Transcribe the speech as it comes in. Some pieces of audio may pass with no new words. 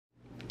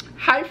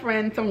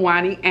friends, I'm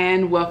Juani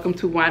and welcome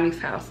to Juani's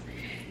house.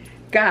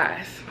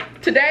 Guys,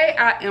 today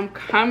I am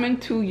coming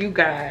to you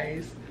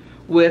guys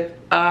with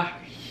a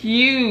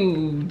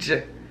huge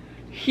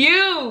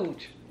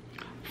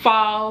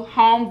fall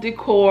home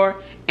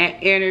decor and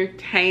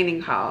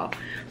entertaining haul.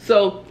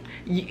 So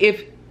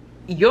if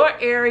your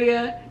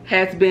area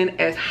has been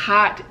as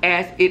hot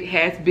as it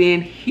has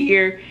been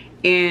here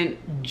in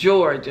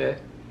Georgia,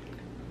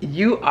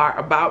 you are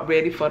about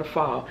ready for the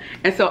fall.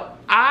 And so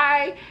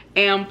I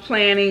am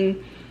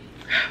planning,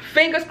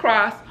 fingers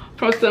crossed,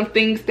 for some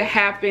things to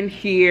happen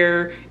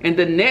here in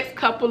the next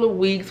couple of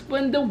weeks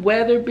when the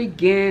weather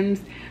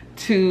begins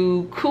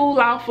to cool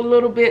off a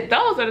little bit.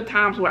 Those are the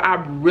times where I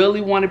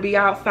really want to be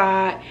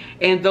outside,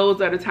 and those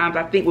are the times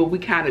I think where we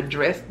kind of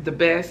dress the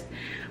best.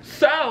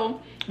 So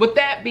with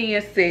that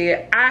being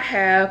said, I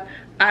have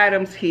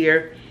items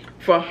here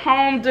for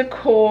home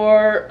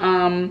decor,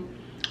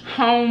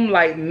 home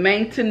like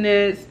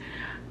maintenance.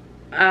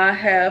 I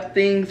have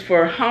things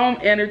for home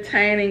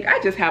entertaining. I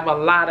just have a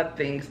lot of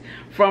things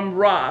from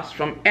Ross,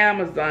 from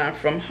Amazon,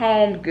 from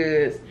Home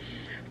Goods,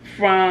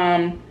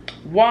 from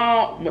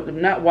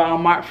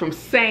Walmart, from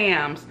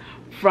Sam's,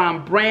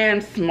 from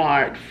Brand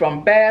Smart,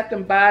 from Bath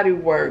and Body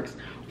Works,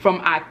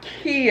 from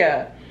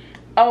IKEA,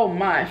 oh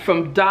my,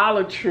 from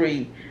Dollar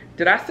Tree.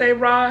 Did I say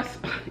Ross?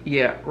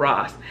 Yeah,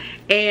 Ross.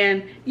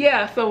 And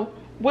yeah, so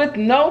with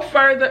no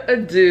further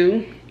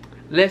ado,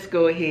 let's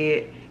go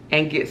ahead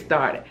and get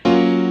started.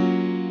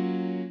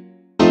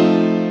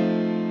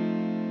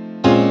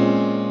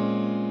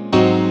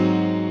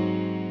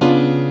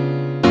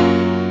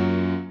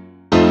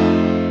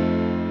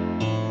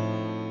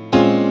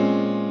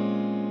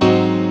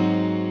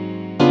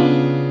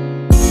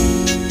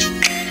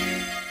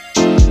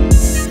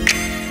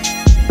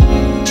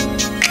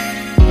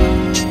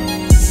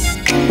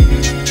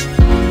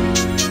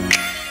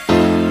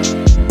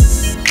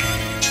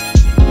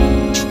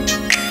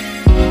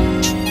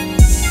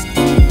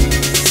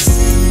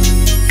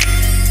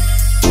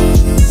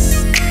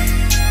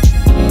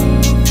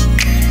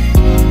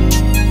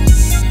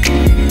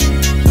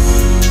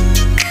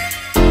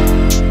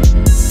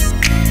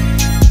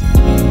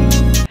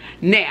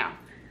 Now,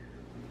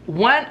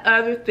 one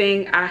other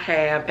thing I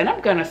have, and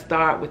I'm gonna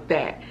start with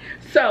that.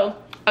 So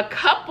a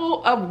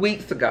couple of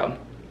weeks ago,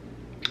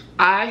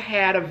 I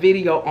had a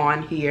video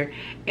on here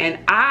and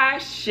I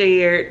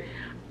shared,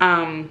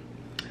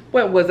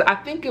 what was it? I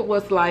think it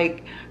was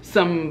like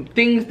some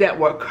things that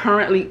were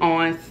currently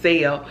on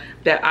sale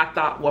that I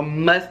thought were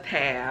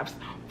must-haves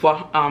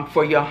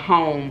for your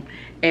home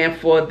and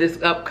for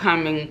this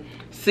upcoming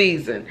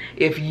season.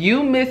 If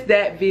you missed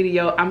that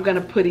video, I'm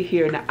gonna put it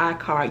here in the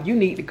iCard. You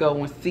need to go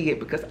and see it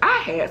because I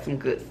had some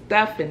good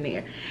stuff in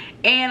there.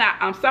 And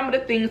some of the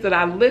things that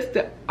I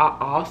listed are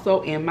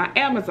also in my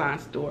Amazon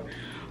store.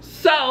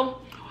 So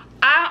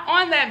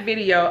on that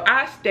video,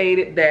 I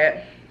stated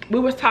that we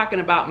was talking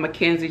about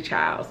Mackenzie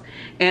Childs,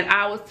 and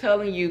I was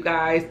telling you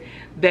guys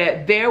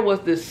that there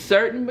was this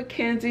certain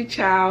Mackenzie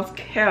Childs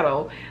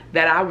kettle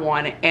that I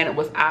wanted, and it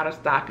was out of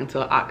stock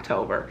until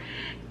October.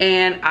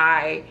 And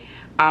I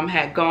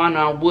had gone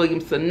on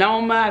Williams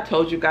Sonoma. I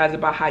told you guys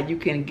about how you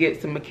can get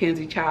some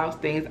Mackenzie Childs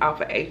things off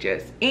of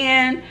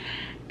HSN,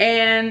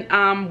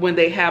 and when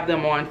they have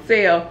them on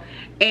sale.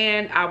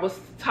 And I was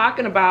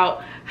talking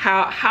about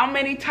how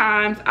many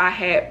times I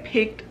had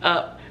picked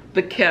up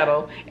the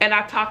kettle, and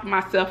I talked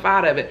myself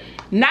out of it.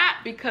 Not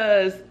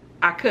because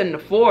I couldn't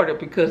afford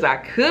it, because I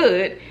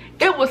could.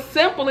 It was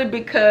simply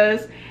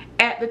because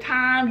at the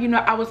time, you know,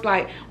 I was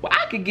like, well,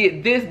 I could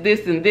get this,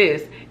 this, and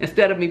this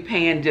instead of me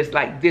paying just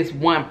like this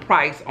one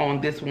price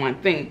on this one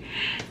thing.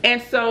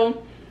 And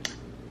so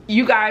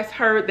you guys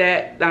heard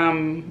that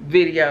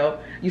video.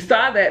 You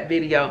saw that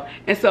video.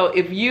 And so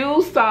if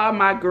you saw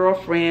my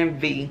girlfriend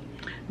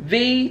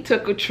V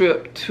took a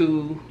trip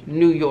to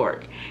New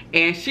York,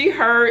 and she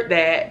heard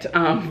that,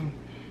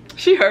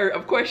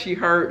 of course she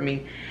heard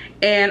me.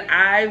 And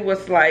I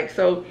was like,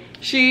 so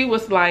she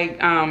was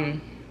like,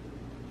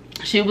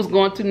 she was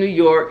going to New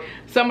York,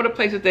 some of the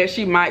places that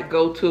she might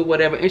go to,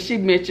 whatever, and she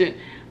mentioned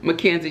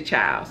Mackenzie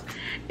Childs.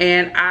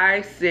 And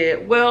I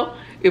said, well,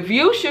 if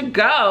you should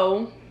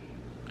go,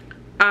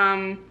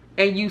 and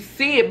you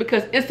see it,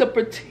 because it's a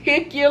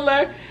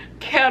particular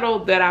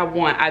kettle that I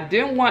want. I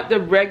didn't want the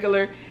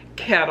regular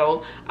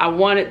kettle. I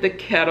wanted the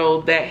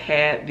kettle that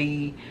had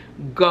the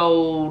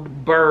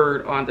gold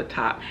bird on the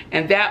top,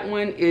 and that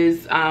one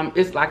is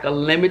it's like a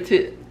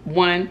limited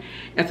one,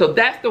 and so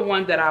that's the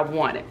one that I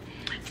wanted.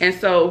 And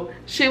so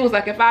she was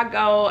like, if I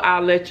go,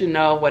 I'll let you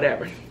know,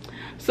 whatever.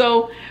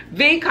 So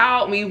V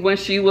called me when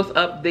she was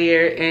up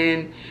there,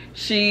 and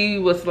she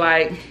was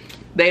like,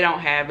 they don't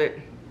have it.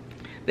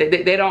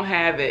 They don't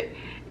have it.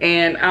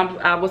 And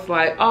I was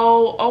like,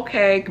 oh,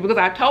 okay. Because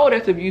I told her,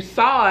 if you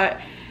saw it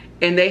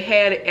and they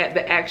had it at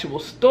the actual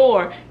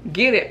store,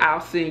 get it, I'll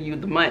send you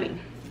the money.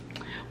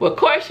 Well, of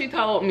course, she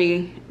told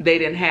me they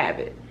didn't have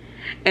it.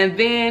 And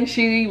then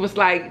she was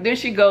like, then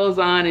she goes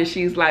on and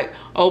she's like,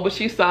 oh, but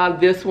she saw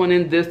this one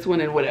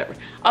and whatever.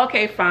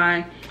 Okay,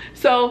 fine.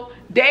 So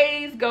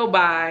days go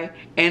by,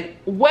 and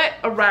what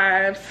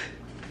arrives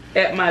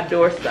at my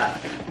doorstep?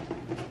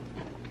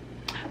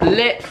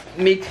 Let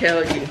me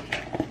tell you.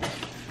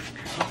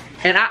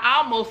 And I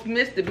almost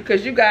missed it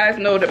because you guys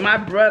know that my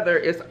brother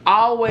is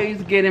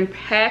always getting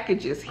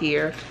packages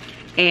here,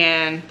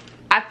 and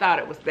I thought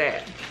it was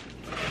that.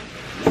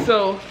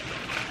 So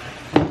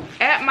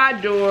at my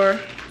door,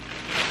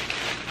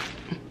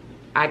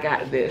 I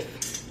got this.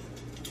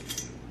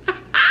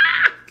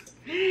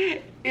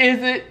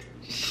 Isn't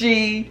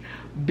she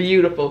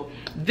beautiful?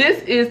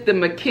 This is the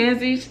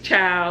Mackenzie's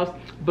Child's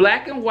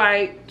black and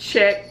white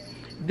check.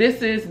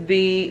 This is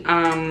the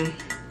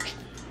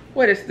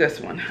what is this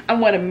one? I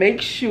want to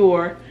make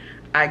sure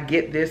I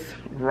get this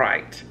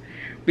right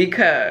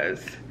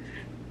because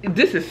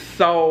this is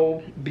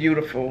so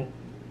beautiful.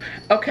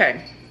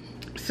 Okay,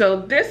 so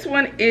this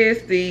one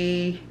is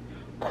the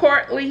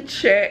Courtly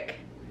check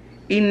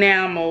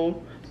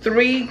enamel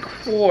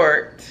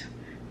 3-quart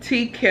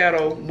tea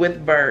kettle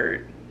with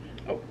bird.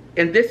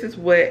 And this is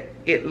what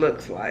it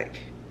looks like.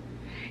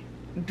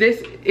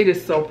 It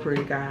is so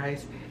pretty,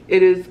 guys.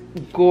 It is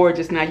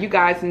gorgeous. Now you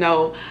guys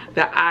know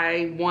that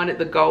I wanted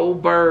the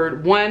gold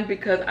bird, one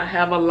because I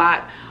have a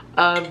lot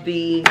of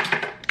the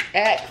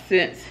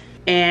accents,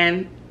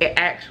 and it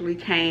actually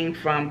came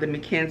from the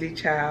Mackenzie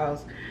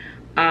Child's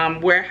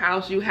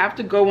warehouse. You have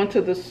to go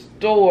into the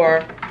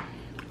store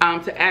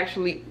to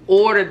actually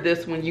order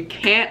this one. You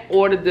can't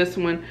order this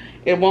one.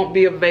 It won't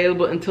be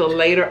available until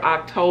later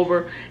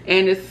October,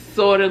 and it's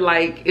sort of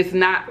like, it's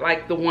not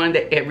like the one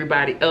that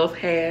everybody else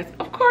has.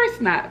 Of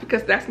course not,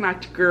 because that's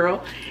not your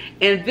girl.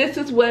 And this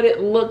is what it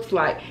looks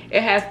like.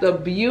 It has the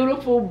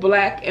beautiful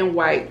black and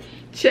white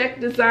check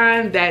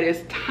design that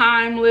is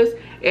timeless.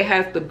 It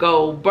has the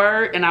gold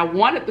bird, and I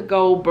wanted the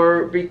gold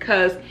bird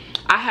because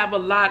I have a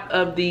lot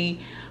of the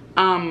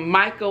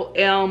Michael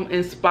Elm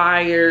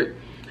inspired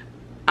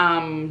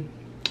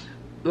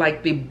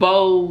like the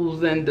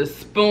bowls and the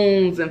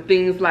spoons and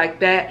things like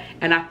that,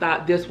 and I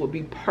thought this would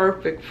be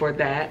perfect for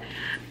that.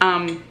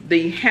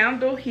 The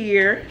handle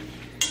here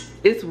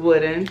is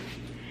wooden,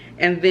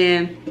 and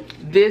then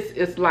this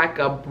is like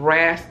a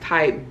brass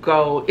type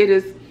gold. It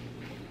is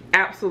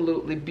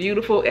absolutely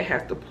beautiful. It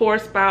has the pour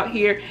spout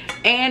here,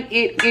 and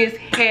it is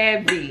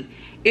heavy.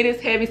 It is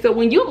heavy. So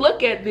when you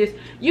look at this,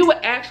 you would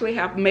actually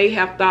may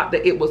have thought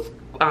that it was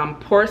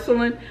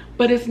porcelain,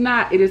 but it's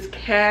not. It is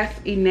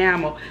cast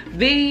enamel.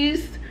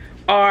 These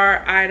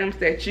are items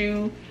that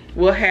you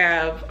will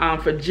have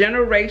for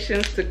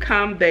generations to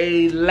come.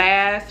 They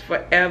last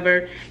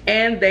forever,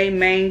 and they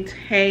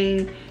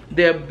maintain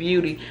their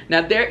beauty.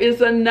 Now there is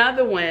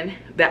another one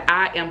that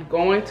I am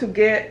going to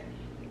get.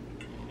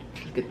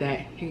 Look at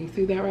that. Can you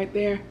see that right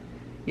there?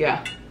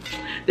 Yeah.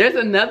 There's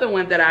another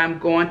one that I'm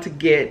going to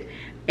get,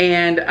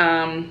 and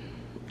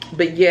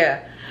but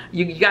yeah,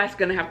 you guys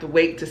gonna have to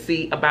wait to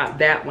see about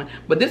that one.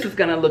 But this is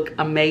gonna look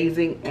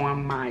amazing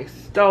on my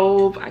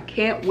stove. I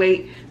can't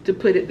wait to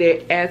put it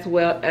there, as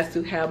well as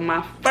to have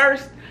my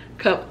first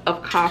cup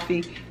of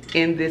coffee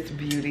in this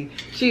beauty.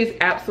 She is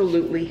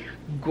absolutely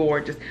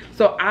gorgeous.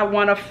 So I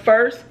want to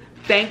first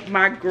thank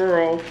my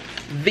girl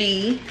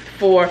V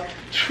for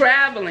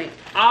traveling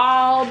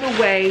all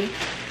the way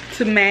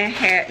to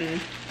Manhattan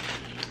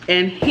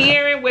and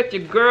hearing what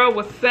your girl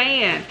was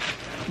saying,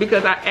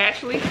 because I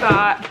actually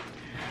thought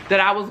that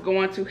I was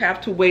going to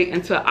have to wait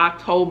until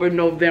October,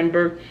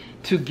 November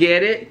to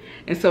get it.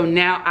 And so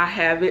now I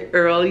have it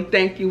early.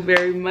 Thank you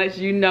very much.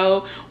 You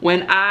know,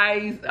 when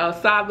I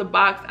saw the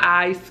box,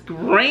 I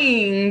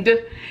screamed,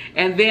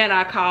 and then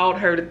I called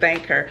her to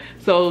thank her.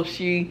 So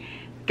she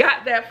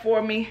got that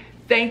for me.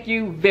 Thank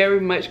you very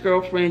much,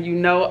 girlfriend. You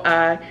know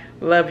I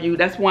love you.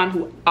 That's one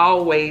who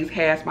always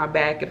has my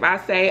back. If I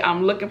say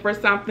I'm looking for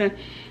something,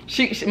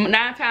 she 9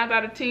 times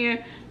out of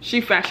 10,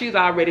 she's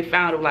already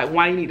found it. Like,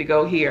 why you need to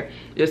go here?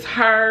 It's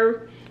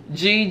her,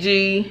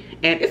 Gigi,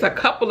 and it's a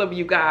couple of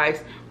you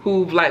guys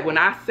who've, like, when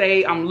I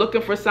say I'm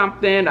looking for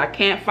something, I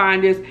can't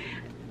find this,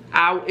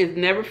 it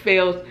never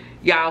fails.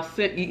 Y'all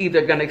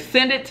either gonna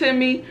send it to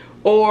me,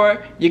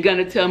 or you're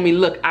gonna tell me,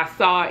 look, I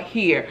saw it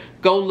here,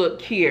 go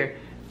look here.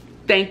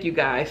 Thank you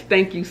guys,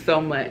 thank you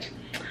so much.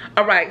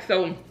 All right,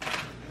 so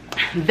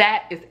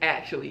that is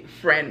actually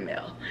friend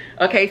mail.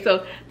 Okay,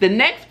 so the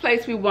next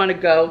place we want to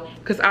go,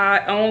 because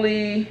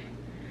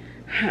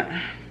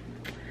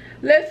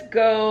let's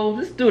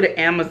do the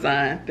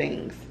Amazon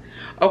things.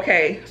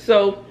 Okay,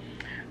 so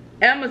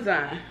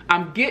Amazon,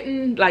 I'm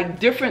getting like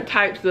different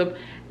types of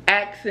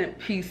accent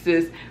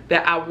pieces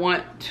that I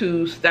want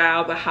to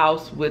style the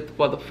house with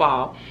for the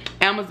fall.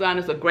 Amazon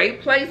is a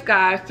great place,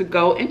 guys, to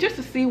go and just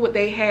to see what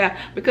they have,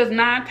 because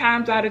 9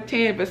 times out of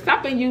 10, if it's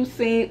something you've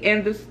seen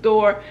in the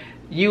store,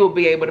 you will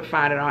be able to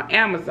find it on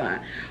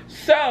Amazon.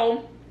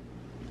 So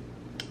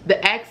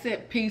the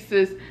accent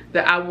pieces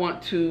that I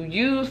want to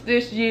use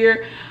this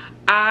year,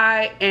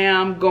 I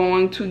am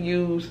going to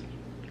use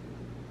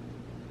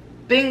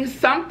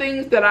some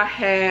things that I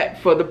had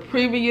for the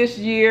previous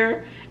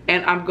year,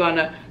 and I'm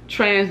gonna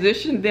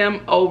transition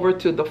them over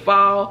to the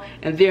fall,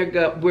 and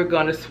we're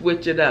gonna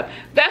switch it up.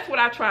 That's what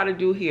I try to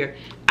do here.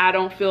 I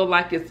don't feel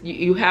like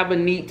you have a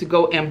need to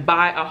go and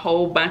buy a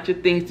whole bunch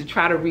of things to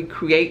try to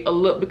recreate a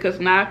look, because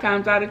 9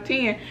 times out of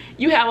 10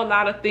 you have a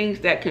lot of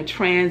things that can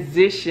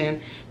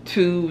transition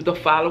to the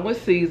following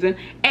season,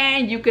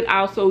 and you can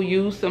also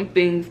use some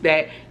things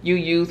that you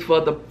use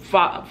from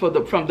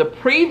the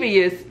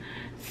previous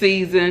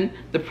season,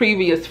 the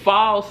previous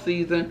fall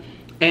season,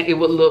 and it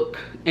would look,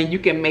 and you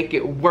can make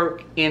it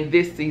work in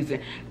this season.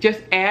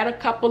 Just add a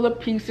couple of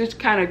pieces,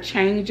 kind of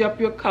change up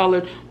your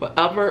color,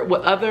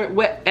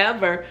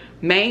 whatever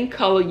main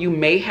color you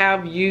may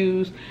have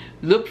used.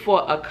 Look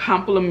for a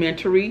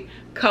complementary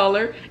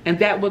color, and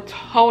that will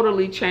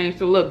totally change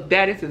the look.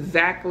 That is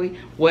exactly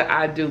what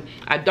I do.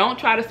 I don't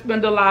try to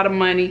spend a lot of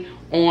money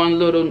on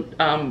little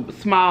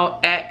small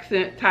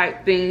accent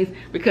type things,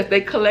 because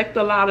they collect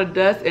a lot of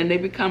dust and they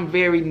become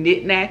very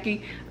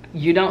knick-knacky.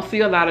 You don't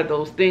see a lot of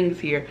those things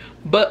here,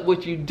 but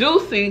what you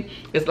do see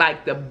is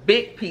like the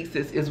big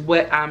pieces is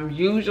what I'm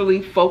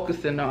usually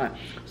focusing on.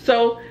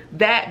 So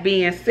that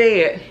being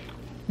said,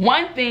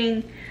 one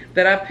thing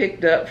that I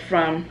picked up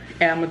from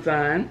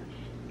Amazon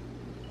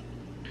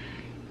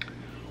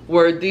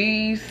were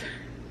these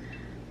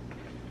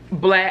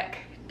black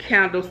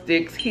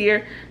candlesticks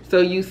here.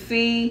 So you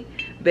see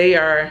they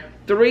are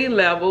 3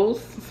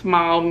 levels: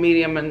 small,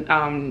 medium,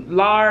 and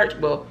large.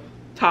 Well,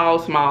 tall,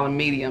 small, and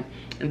medium.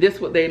 And this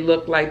is what they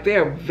look like.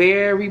 They're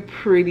very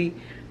pretty,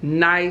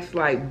 nice,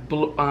 like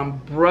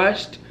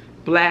brushed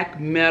black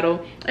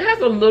metal. It has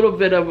a little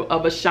bit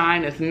of a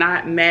shine. It's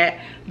not matte.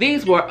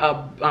 These were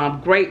a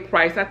great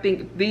price. I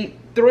think the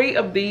 3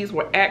 of these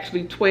were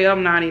actually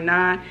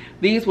 $12.99.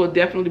 These will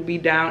definitely be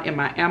down in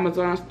my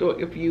Amazon store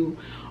if you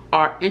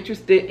are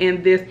interested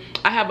in this.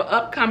 I have an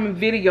upcoming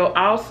video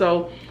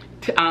also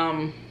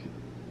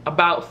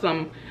about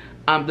some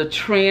the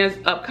trends,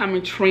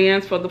 upcoming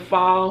trends for the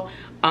fall.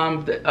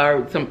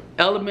 Or some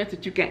elements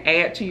that you can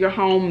add to your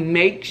home.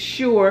 Make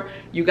sure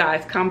you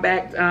guys come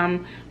back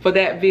for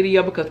that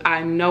video, because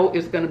I know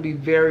it's going to be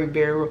very,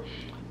 very,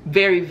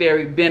 very,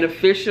 very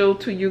beneficial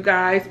to you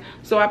guys.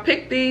 So I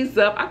picked these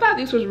up. I thought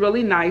these was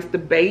really nice. The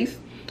base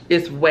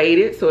is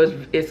weighted, so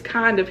it's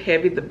kind of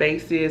heavy. The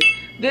base is.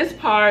 This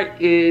part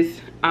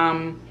is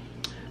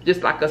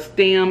just like a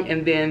stem,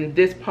 and then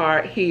this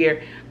part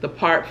here, the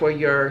part for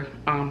your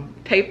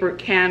tapered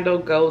candle,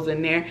 goes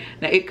in there.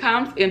 Now it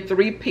comes in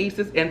 3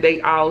 pieces, and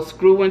they all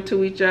screw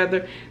into each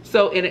other.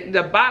 So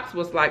the box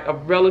was like a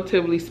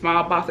relatively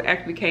small box. It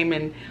actually came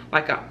in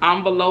like an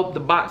envelope, the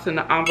box in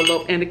the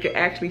envelope, and it could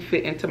actually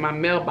fit into my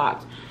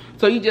mailbox.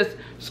 So you just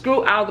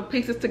screw all the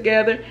pieces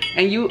together,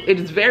 and it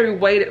is very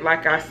weighted,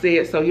 like I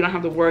said, so you don't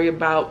have to worry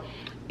about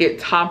it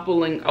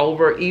toppling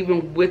over,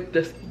 even with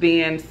the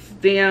thin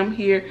stem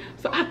here.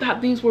 So I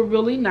thought these were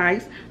really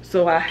nice,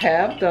 so I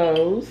have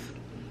those.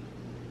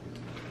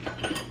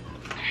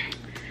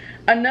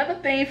 Another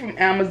thing from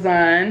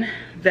Amazon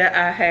that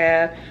I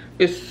have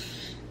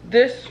is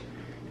this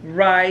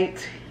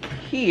right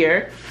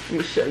here. Let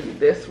me show you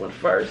this one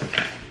first.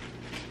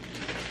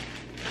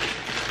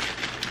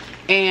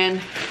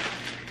 And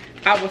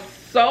I was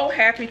so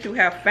happy to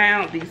have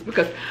found these,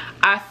 because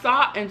I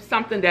saw in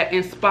something that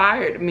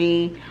inspired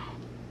me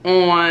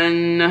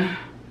online.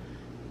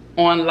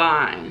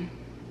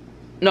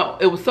 No,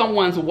 it was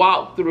someone's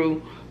walkthrough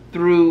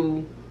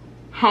through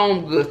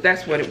Home Goods.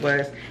 That's what it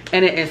was,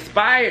 and it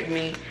inspired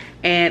me.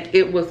 And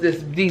it was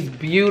these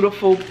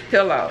beautiful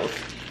pillows,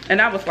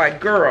 and I was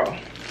like, girl,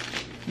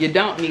 you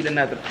don't need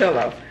another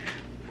pillow.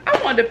 I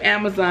wonder if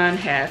Amazon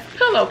has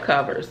pillow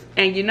covers,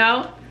 and you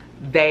know,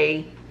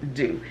 they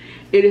do.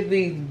 It is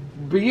these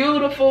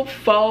beautiful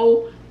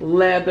faux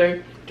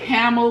leather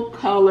camel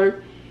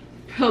color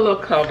pillow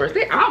covers.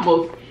 They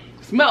almost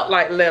smelled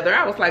like leather.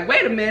 I was like,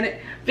 wait a minute,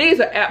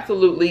 these are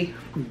absolutely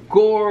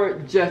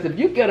gorgeous. If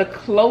you get a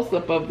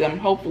close-up of them,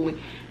 hopefully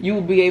you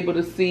will be able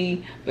to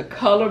see the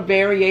color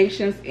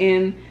variations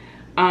in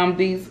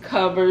these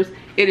covers.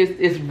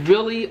 It's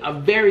really a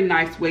very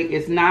nice weight.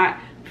 It's not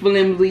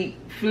flimsy.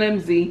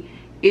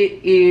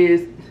 It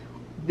is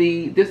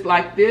this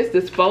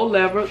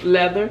faux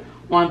leather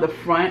on the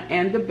front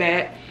and the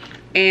back,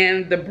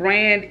 and the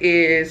brand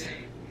is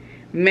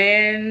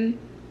Mandio,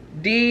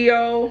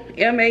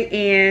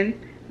 M-A-N-D-I-O-O.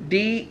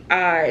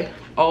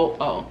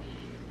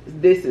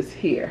 This is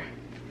here.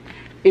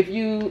 If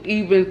you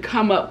even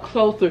come up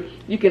closer,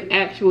 you can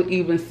actually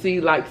even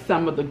see like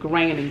some of the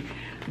graining.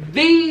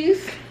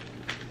 These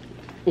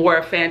were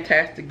a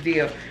fantastic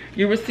deal.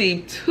 You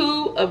received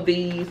 2 of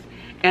these,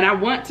 and I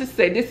want to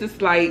say this is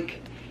like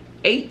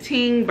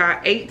 18 by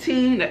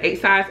 18,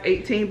 size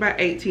 18 by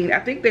 18. I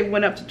think they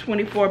went up to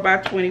 24 by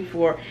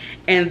 24,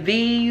 and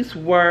these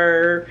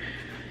were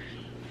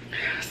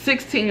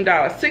 $16,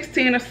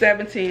 $16 or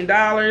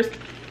 $17.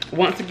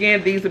 Once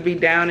again, these will be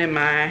down in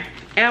my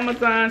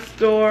Amazon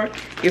store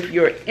if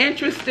you're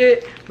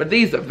interested. But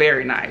these are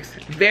very nice,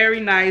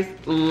 very nice.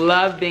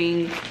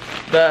 Loving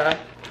the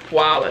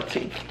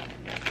quality.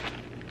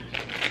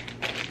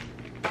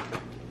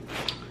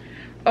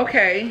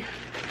 Okay,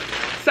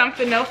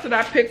 something else that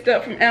I picked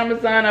up from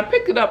Amazon. I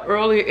picked it up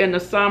earlier in the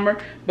summer,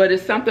 but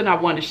it's something I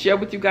want to share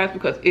with you guys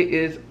because it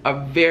is a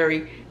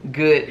very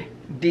good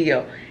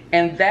deal.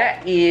 And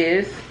that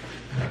is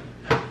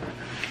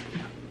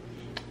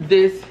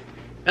this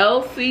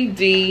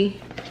LCD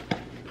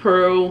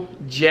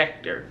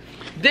projector.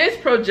 This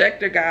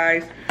projector,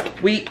 guys,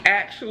 we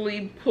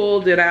actually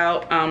pulled it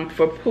out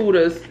for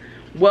Puda's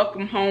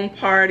welcome home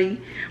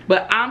party,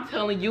 but I'm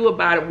telling you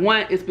about it.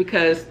 One is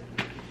because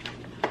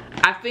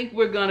I think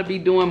we're gonna be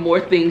doing more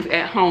things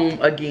at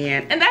home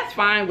again, and that's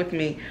fine with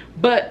me,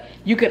 but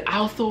you can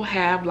also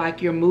have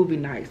like your movie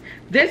nights.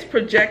 This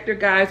projector,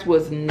 guys,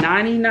 was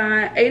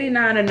 $89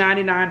 and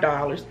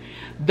 $99.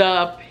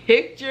 The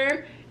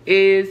picture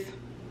is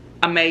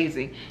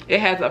amazing. It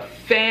has a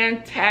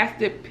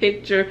fantastic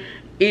picture.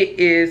 It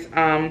is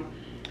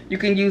you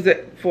can use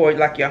it for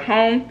like your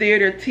home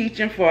theater,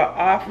 teaching, for an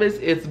office.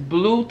 It's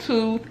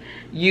Bluetooth.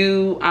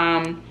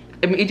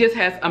 I mean, it just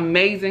has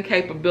amazing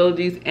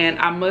capabilities, and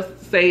I must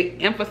say,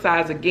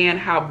 emphasize again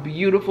how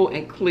beautiful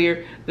and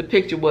clear the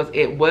picture was.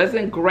 It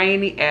wasn't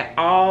grainy at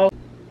all.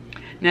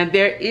 Now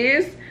there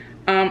is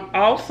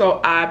also,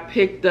 I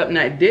picked up,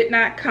 now it did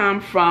not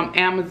come from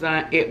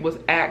Amazon, it was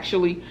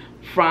actually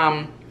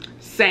from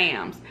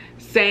Sam's.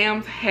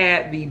 Sam's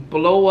had the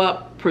blow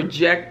up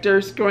projector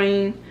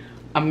screen.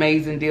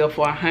 Amazing deal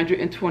for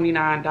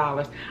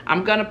 $129.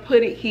 I'm gonna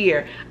put it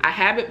here. I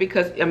have it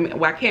because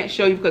well, I can't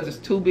show you because it's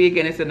too big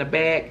and it's in the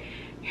bag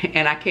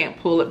and I can't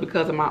pull it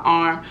because of my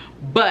arm,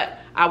 but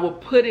I will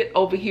put it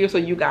over here so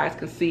you guys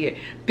can see it.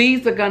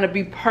 These are gonna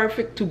be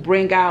perfect to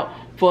bring out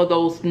for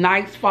those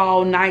nice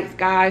fall nights,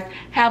 guys.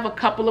 Have a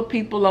couple of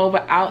people over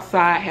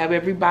outside, have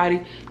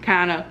everybody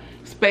kind of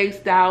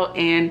spaced out,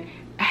 and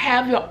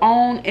have your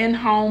own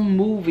in-home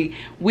movie.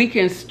 We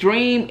can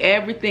stream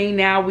everything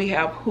now. We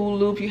have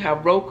Hulu, you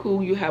have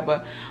Roku, you have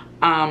a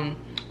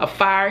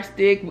Fire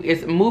Stick.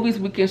 It's movies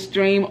we can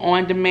stream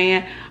on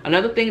demand.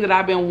 Another thing that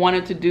I've been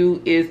wanting to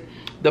do is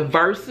the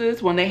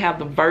verses. When they have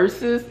the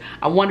verses,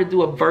 I want to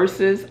do a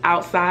verses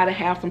outside and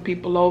have some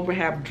people over,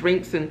 have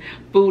drinks and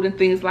food and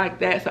things like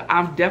that. So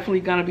I'm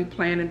definitely going to be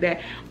planning that.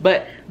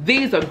 But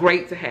these are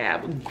great to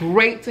have.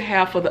 Great to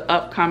have for the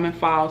upcoming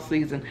fall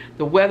season.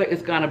 The weather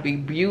is going to be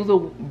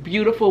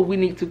beautiful. We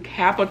need to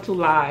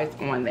capitalize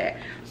on that.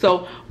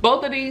 So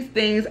both of these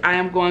things I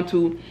am going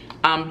to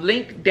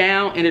link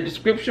down in the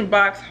description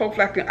box.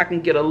 Hopefully I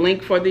can get a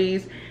link for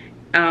these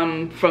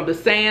from the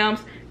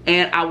Sam's,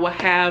 and I will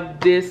have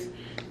this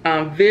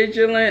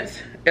Vigilance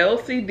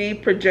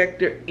LCD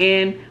projector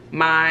in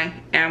my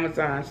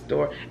Amazon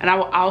store, and I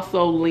will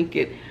also link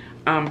it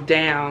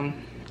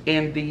down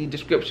in the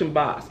description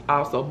box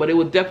also, but it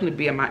will definitely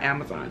be in my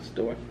Amazon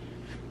store.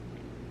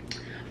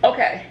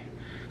 Okay,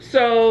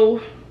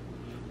 so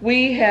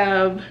we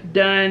have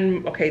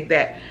done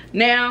that.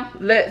 Now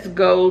let's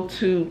go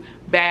to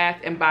Bath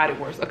and Body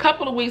Works. A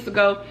couple of weeks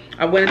ago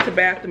I went into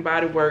Bath and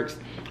Body Works.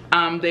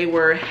 They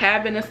were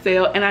having a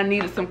sale, and I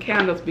needed some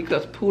candles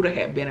because Puda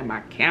had been in my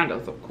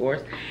candles, of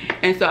course.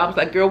 And so I was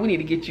like, girl, we need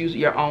to get you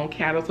your own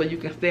candles so you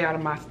can stay out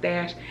of my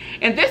stash.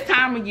 And this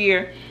time of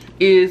year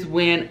is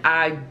when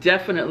I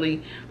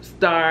definitely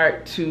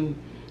start to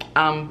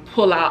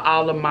pull out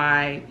all of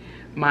my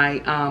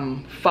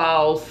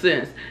fall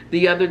scents.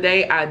 The other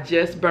day I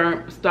just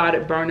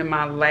started burning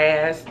my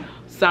last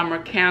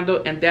summer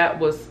candle, and that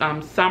was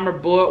Summer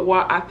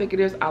Boardwalk, I think it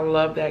is. I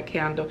love that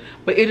candle,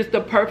 but it is the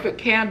perfect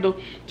candle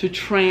to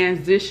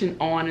transition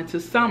on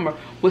into summer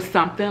with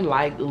something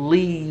like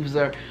leaves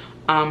or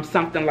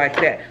something like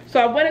that. So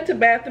I went into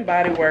Bath and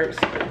Body Works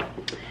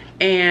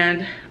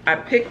and I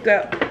picked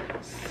up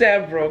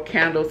several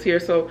candles here.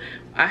 So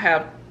I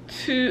have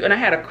two, and I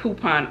had a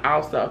coupon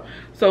also.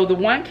 So the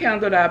one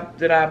candle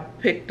that I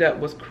picked up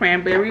was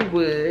Cranberry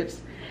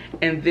Woods,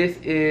 and this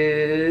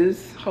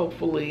is,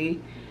 hopefully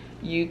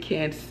you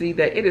can see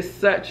that it is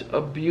such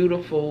a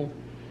beautiful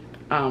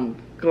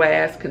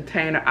glass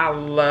container. I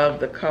love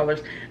the colors.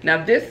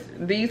 Now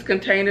these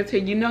containers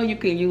here, you know, you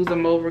can use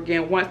them over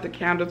again. Once the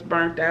candle's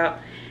burnt out,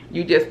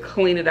 you just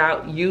clean it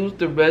out, use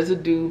the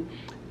residue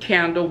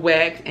candle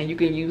wax, and you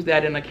can use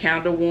that in a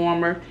candle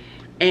warmer,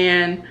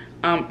 and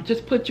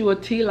just put you a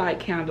tea light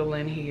candle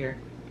in here.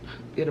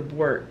 It'll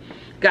work.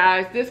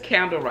 Guys, this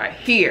candle right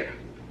here,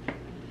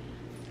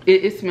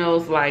 it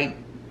smells like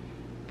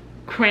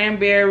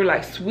cranberry,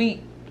 like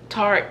sweet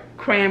tart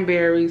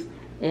cranberries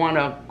on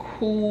a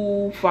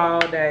cool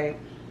fall day.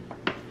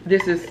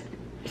 This is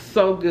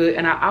so good.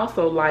 And I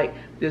also like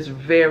this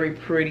very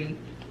pretty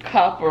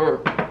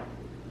copper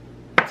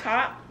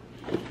top.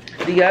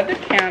 The other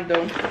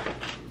candle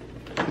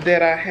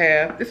that I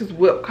have, this is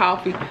whipped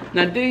coffee.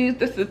 Now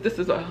this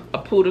is a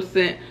Puda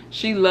scent.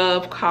 She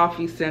loves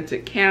coffee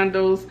scented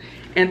candles,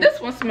 and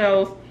this one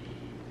smells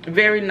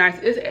very nice.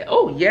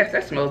 Oh yes,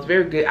 that smells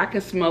very good. I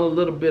can smell a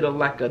little bit of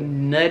like a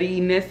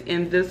nuttiness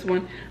in this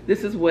one.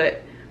 This is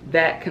what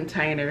that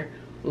container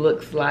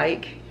looks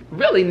like.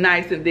 Really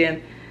nice. And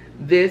then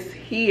This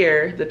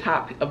here, the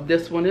top of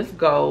this one is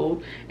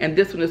gold, and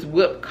this one is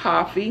whipped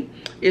coffee.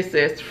 It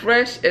says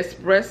fresh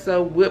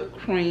espresso, whipped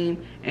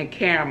cream, and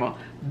caramel.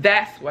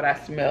 That's what I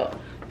smell,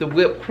 the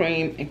whipped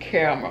cream and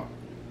caramel.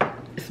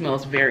 It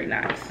smells very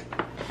nice.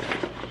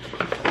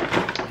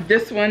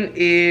 This one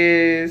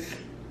is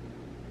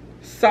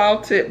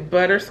salted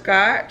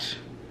butterscotch,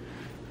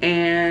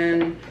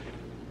 and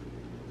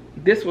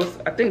this was,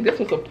 I think this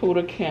was a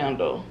Puder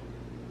candle.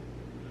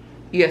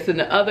 Yes, and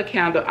the other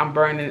candle I'm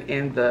burning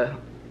in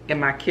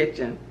my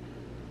kitchen.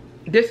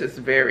 This is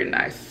very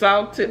nice.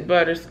 Salted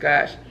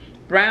butterscotch,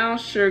 brown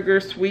sugar,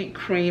 sweet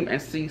cream, and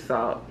sea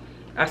salt.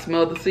 I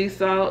smell the sea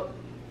salt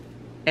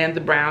and the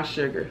brown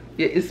sugar.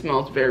 It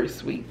smells very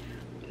sweet.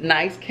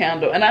 Nice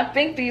candle. And I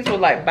think these were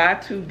like buy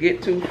two,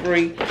 get two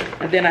free.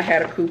 And then I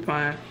had a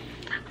coupon.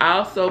 I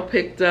also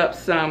picked up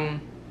some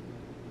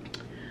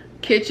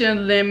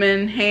kitchen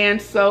lemon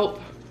hand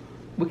soap.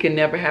 We can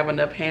never have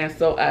enough hand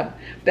soap.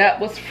 That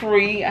was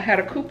free. I had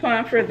a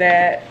coupon for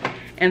that.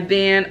 And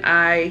then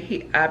I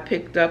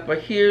picked up a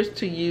Here's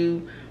to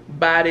You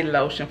body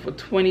lotion for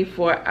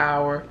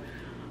 24-hour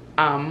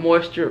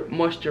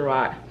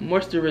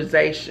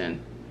moisturization.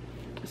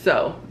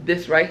 So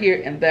this right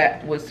here, and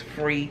that was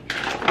free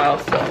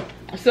also.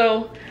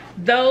 So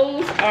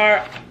those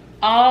are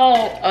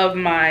all of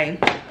my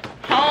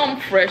home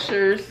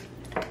freshers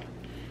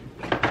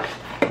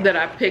that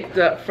I picked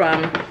up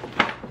from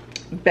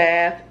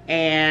Bath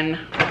and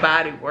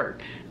Body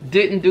Works.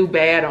 Didn't do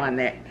bad on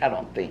that, I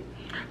don't think.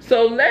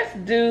 So let's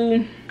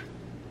do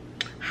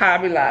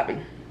Hobby Lobby.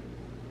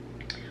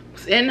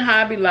 Was in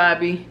Hobby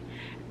Lobby,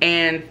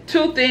 and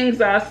two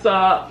things I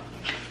saw,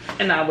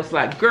 and I was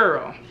like,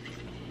 girl,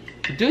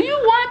 do you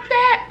want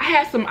that? I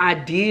had some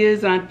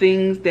ideas on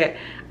things that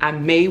I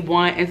may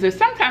want, and so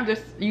sometimes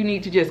you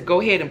need to just go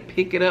ahead and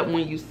pick it up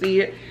when you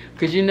see it,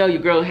 because you know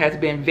your girl has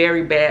been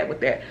very bad with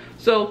that.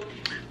 So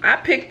I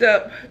picked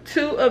up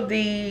two of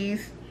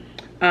these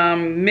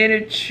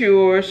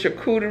miniature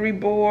charcuterie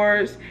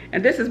boards,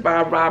 and this is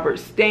by Robert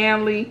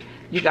Stanley.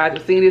 You guys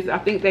have seen this. I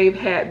think they've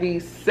had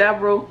these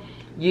several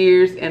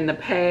years in the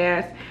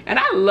past, and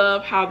I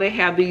love how they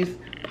have these.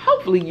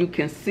 Hopefully you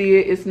can see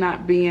it. It's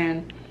not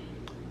being,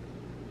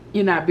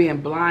 you're not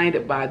being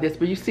blinded by this,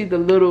 but you see the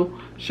little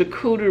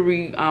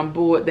charcuterie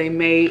board they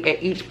made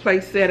at each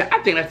place set.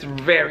 I think that's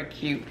very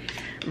cute,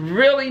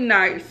 really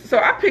nice. So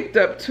I picked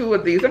up two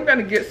of these. I'm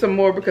gonna get some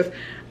more because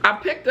I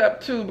picked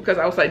up two because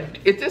I was like,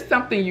 is this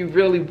something you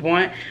really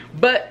want?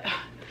 But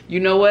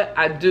you know what,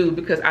 I do,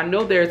 because I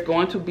know there's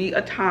going to be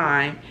a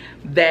time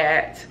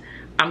that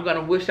I'm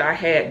gonna wish I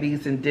had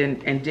these and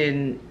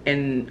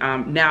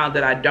now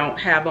that I don't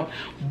have them.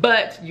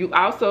 But you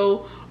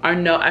also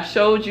know I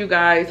showed you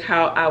guys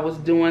how I was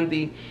doing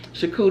the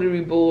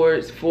charcuterie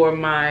boards for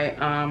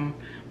my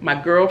my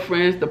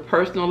girlfriends, the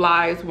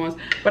personalized ones.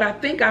 But I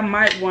think I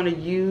might want to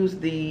use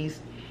these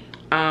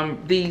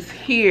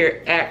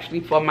here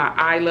actually for my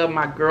I Love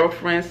My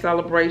Girlfriend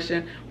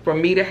celebration, for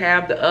me to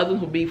have. The others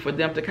will be for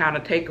them to kind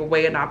of take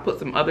away, and I'll put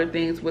some other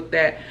things with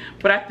that.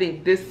 But I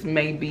think this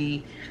may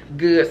be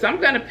good, so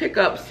I'm gonna pick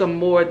up some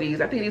more of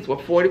these. I think these were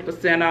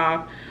 40%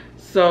 off,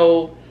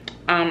 so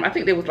I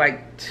think they was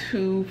like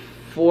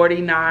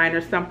 $2.49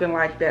 or something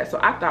like that. So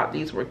I thought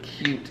these were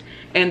cute,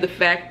 and the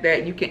fact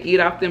that you can eat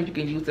off them, you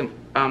can use them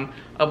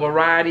a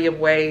variety of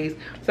ways.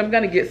 So I'm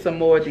gonna get some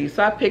more of these,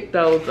 so I picked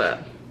those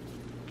up.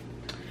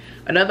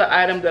 Another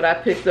item that I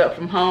picked up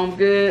from Home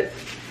Goods,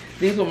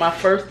 these were my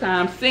first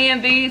time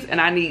seeing these, and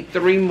I need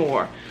 3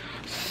 more.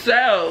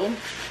 So,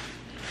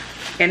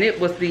 and it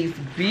was these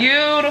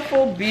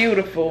beautiful,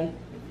 beautiful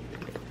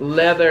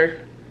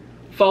leather,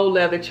 faux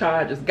leather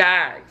chargers.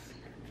 Guys,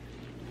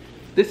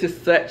 this is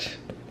such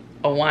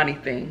a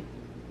Juani thing.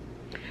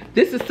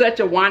 This is such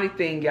a Juani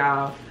thing,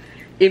 y'all.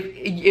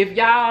 If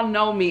y'all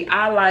know me,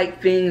 I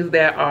like things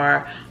that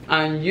are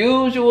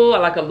unusual. I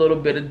like a little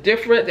bit of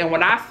different. And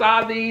when I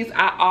saw these,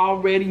 I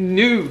already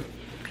knew.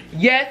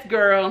 Yes,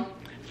 girl,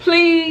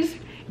 please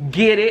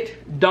get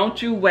it.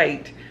 Don't you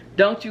wait.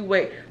 Don't you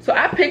wait. So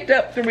I picked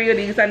up 3 of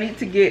these. I need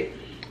to get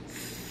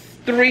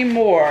 3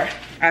 more,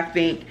 I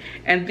think.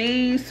 And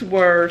these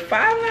were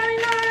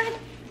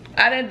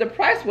 $5.99. The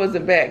price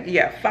wasn't bad.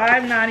 Yeah,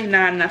 $5.99,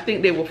 and I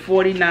think they were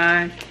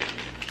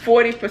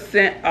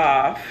 40%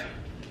 off.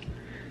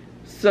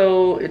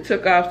 So it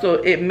took off, so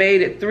it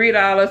made it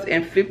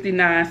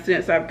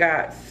 $3.59. I've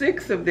got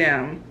 6 of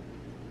them.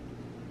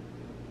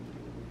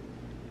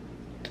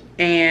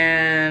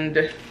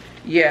 And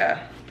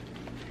yeah,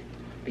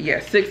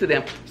 6 of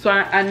them. So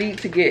I need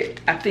to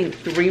get, I think,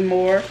 3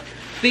 more.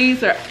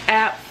 These are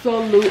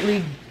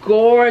absolutely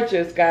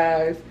gorgeous,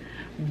 guys.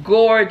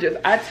 Gorgeous.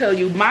 I tell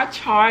you, my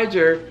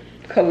charger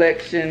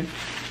collection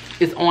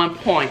is on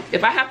point.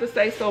 If I have to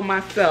say so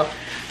myself,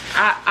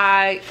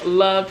 I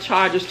love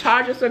chargers.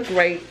 Chargers are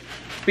great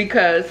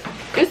because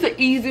it's an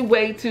easy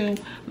way to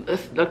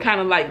kind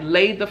of like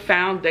lay the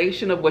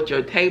foundation of what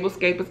your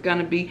tablescape is going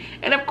to be.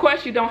 And of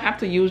course, you don't have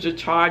to use your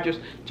chargers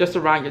just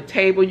around your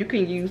table. You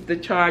can use the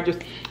chargers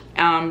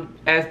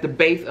as the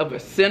base of a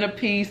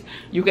centerpiece.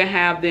 You can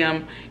have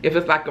them, if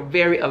it's like a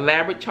very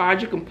elaborate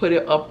charge, you can put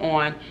it up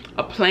on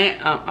a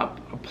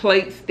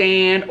plate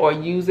stand or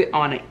use it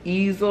on an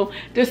easel.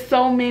 There's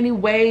so many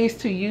ways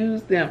to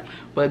use them.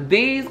 But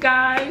these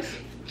guys,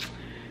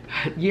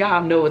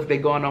 y'all know it's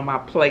been going on my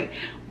plate,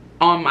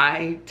 on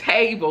my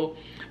table.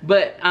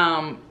 But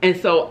and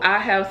so I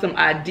have some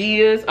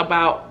ideas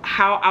about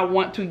how I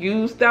want to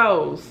use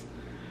those.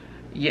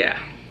 Yeah,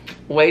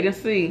 wait and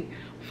see.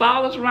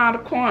 Fall is around the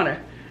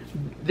corner.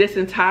 This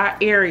entire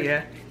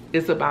area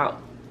is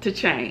about to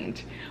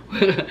change.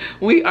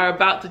 We are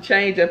about to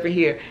change up in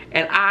here,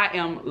 and I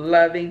am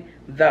loving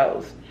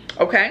those.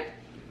 Okay,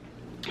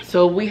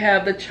 so we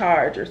have the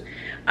chargers.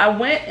 I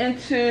went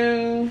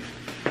into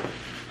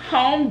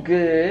Home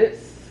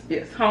Goods.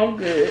 Yes, Home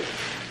Goods.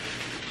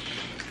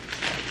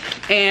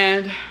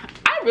 And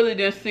I really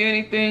didn't see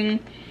anything.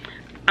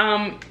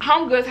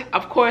 Home Goods,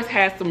 of course,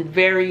 has some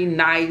very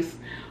nice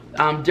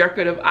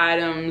decorative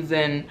items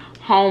and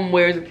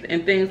homewares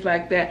and things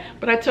like that.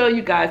 But I tell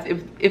you guys,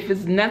 if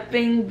it's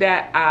nothing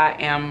that I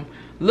am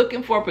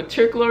looking for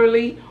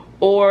particularly,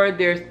 or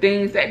there's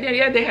things that,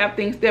 yeah, they have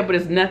things there, but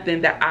it's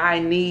nothing that I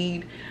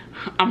need,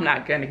 I'm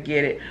not gonna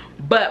get it.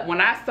 But when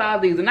I saw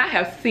these, and I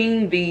have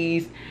seen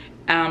these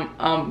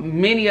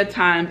many a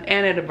times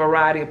and at a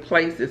variety of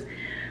places,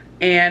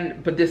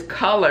 but this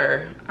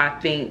color, I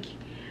think,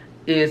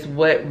 is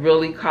what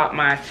really caught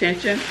my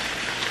attention.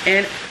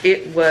 And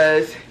it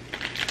was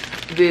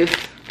this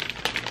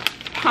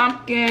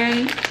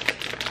pumpkin,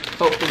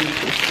 hopefully you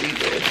can see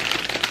this,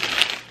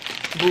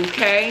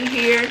 bouquet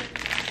here.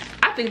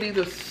 I think these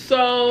are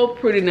so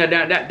pretty. Now,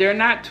 they're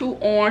not too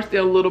orange,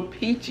 they're a little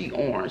peachy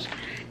orange.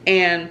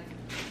 And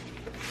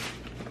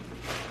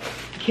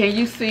can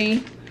you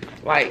see,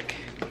 like,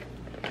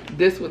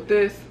 this with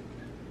this?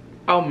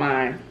 Oh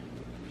my.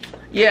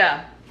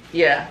 Yeah.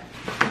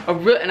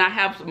 And I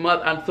have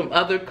some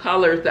other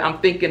colors that I'm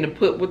thinking to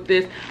put with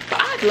this.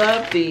 But I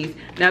love these.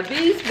 Now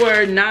these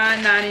were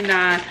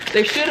 $9.99.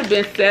 They should have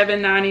been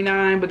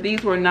 $7.99, but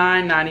these were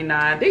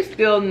 $9.99. They're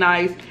still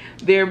nice.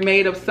 They're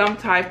made of some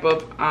type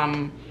of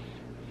I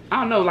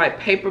don't know, like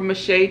paper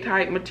mache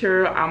type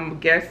material, I'm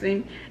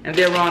guessing. And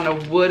they're on a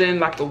wooden,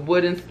 like a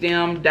wooden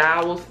stem,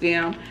 dowel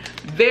stem.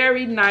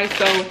 Very nice.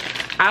 So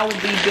I will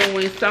be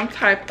doing some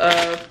type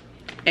of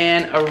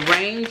an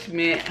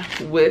arrangement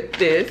with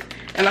this.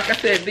 And like I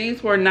said,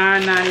 these were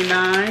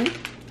 $9.99.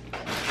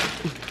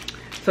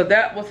 So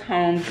that was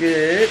Home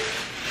Goods.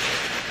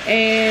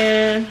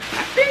 And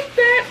I think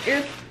that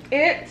is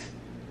it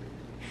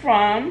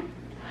from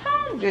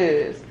Home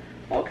Goods.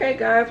 Okay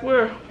guys,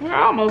 we're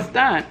almost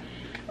done.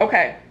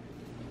 Okay,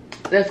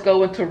 let's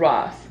go into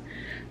Ross.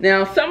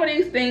 Now some of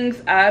these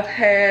things I've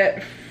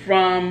had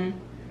from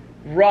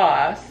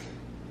Ross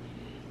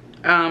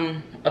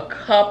a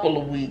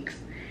couple of weeks.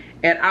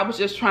 And I was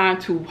just trying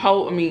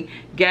to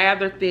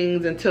gather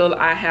things until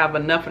I have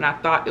enough, and I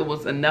thought it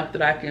was enough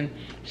that I can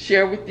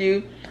share with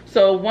you.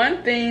 So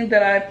one thing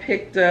that I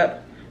picked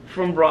up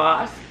from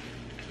Ross,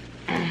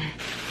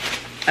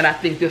 and I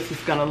think this is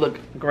gonna look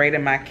great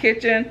in my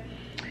kitchen,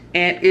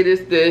 and it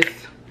is this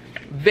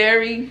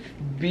very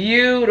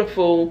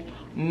beautiful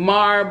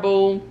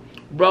marble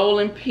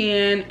rolling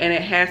pin, and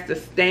it has the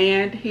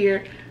stand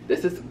here.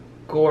 This is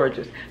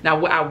gorgeous. Now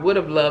what I would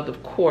have loved,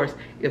 of course,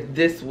 if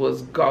this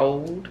was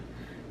gold.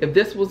 If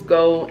this was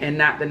gold and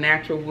not the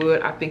natural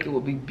wood, I think it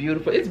would be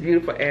beautiful. It's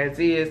beautiful as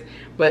is,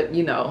 but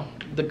you know,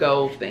 the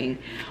gold thing.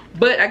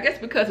 But I guess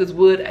because it's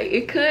wood,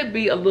 it could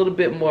be a little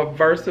bit more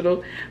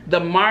versatile. The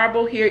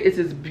marble here is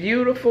this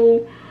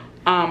beautiful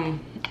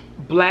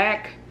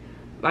black,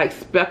 like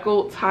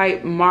speckled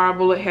type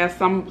marble. It has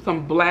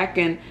some black,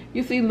 and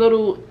you see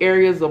little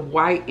areas of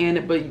white in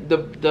it, but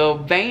the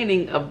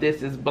veining of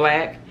this is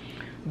black.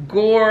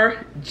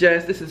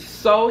 Gorgeous. This is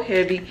so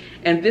heavy,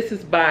 and this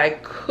is by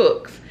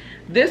Cooks.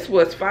 This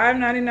was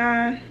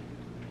 $5.99,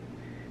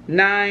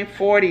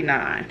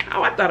 $9.49.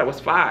 Oh, I thought it was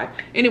 $5.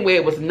 Anyway,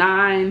 it was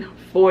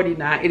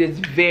 $9.49. It is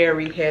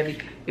very heavy.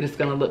 It is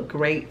gonna look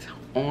great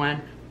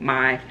on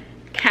my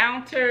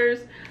counters.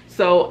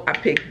 So I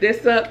picked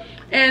this up.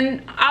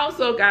 And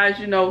also, guys,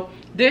 you know,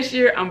 this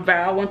year I'm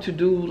vowing to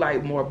do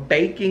like more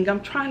baking.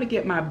 I'm trying to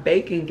get my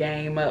baking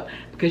game up,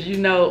 because you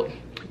know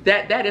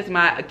that is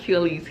my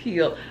Achilles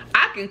heel.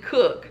 I can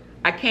cook,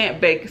 I can't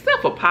bake,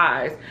 except for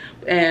pies.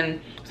 And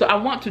so I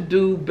want to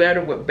do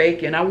better with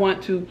baking. I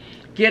want to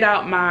get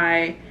out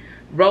my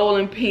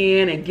rolling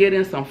pin and get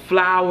in some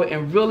flour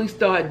and really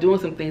start doing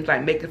some things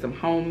like making some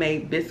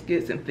homemade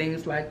biscuits and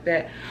things like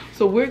that.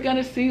 So we're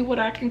gonna see what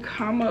I can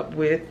come up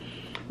with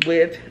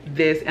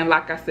this. And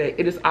like I said,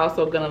 it is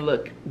also gonna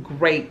look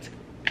great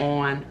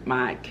on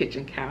my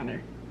kitchen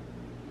counter.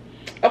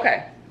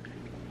 Okay,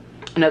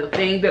 another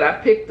thing that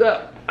I picked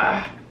up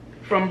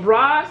from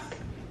Ross,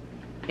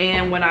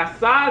 and when I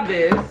saw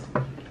this,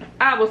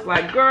 I was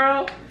like,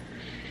 girl,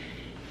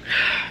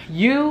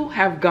 you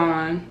have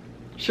gone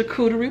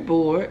charcuterie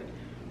board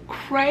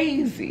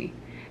crazy.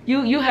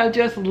 You have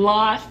just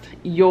lost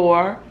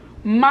your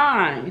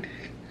mind.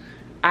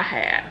 I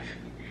have.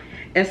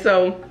 And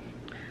so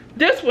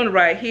This one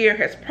right here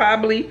has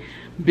probably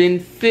been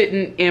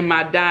sitting in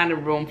my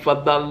dining room for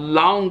the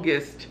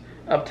longest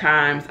of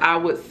times. I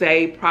would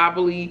say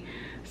probably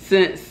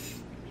since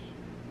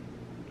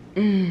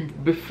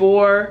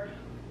before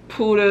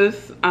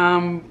Puda's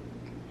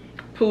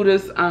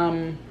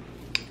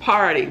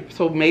party,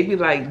 so maybe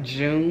like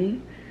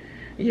June.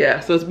 Yeah,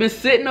 so it's been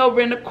sitting over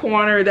in the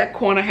corner. That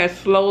corner has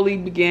slowly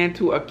began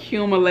to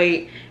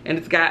accumulate, and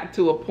it's gotten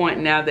to a point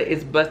now that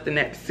it's busting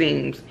at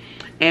seams.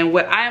 And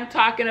what I am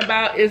talking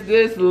about is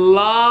this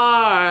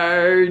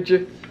large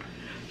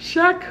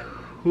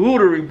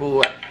charcuterie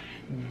board.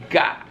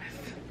 Guys,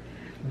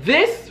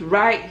 this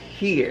right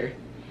here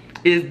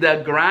is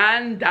the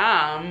grande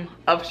dame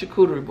of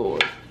charcuterie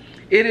boards.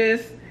 It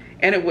is,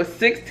 and it was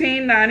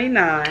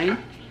 $16.99.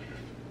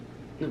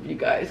 If you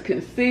guys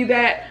can see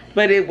that,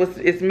 but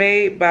it's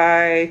made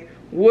by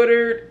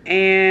Woodard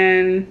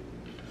and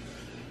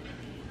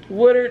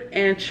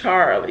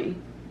Charlie.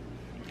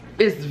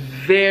 It's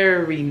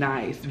very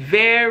nice,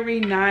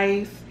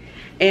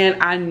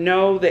 and I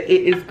know that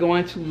it is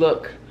going to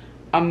look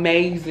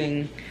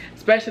amazing,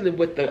 especially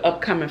with the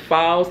upcoming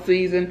fall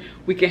season.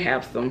 We can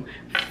have some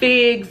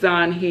figs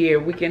on here,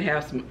 we can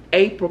have some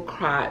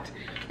apricot,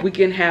 we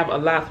can have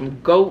some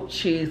goat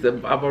cheese, a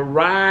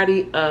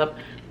variety of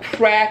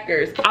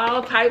crackers,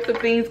 all types of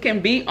things can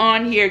be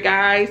on here,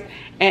 guys,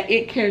 and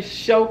it can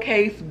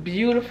showcase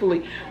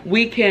beautifully.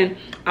 We can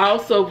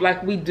also,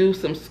 like we do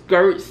some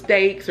skirt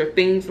steaks or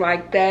things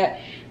like that,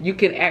 you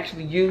can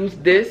actually use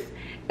this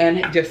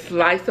and just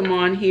slice them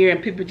on here,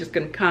 and people just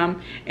gonna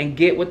come and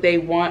get what they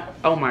want.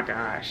 Oh my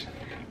gosh,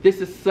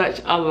 this is such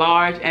a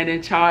large and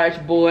in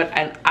charge board,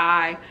 and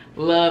I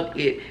love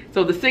it.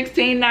 So the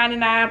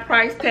 $16.99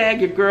 price tag,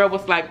 your girl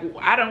was like,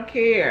 I don't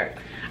care,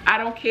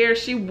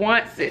 she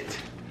wants it.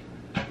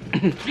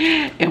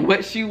 And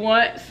what she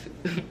wants,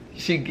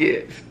 she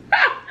gets.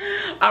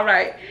 All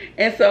right,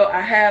 and so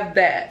I have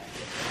that.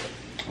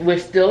 We're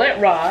still at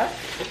Ross,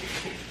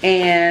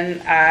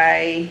 and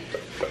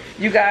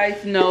you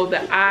guys know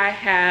that I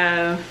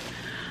have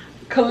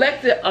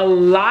collected a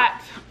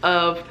lot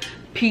of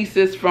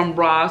pieces from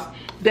Ross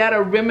that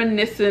are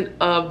reminiscent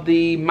of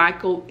the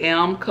Michael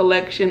M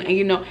collection. And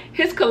you know,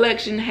 his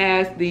collection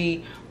has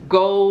the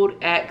gold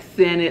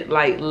accented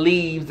like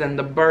leaves and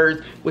the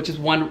birds, which is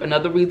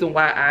another reason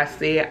why I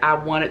said I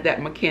wanted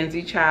that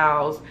Mackenzie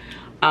Childs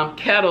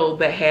kettle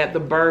that had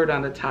the bird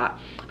on the top.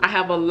 I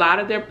have a lot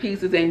of their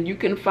pieces, and you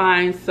can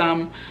find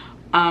some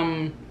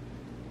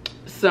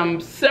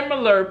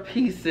similar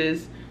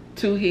pieces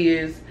to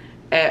his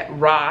at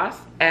Ross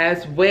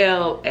as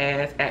well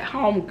as at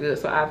Home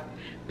Goods. So I've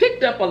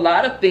picked up a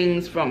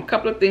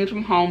couple of things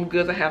from Home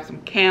Goods. I have some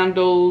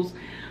candles,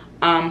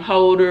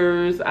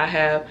 holders. I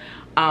have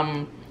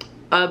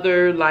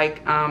other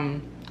like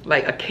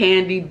a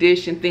candy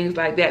dish and things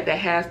like that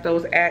has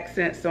those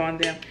accents on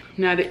them.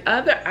 Now the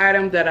other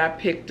item that I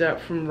picked up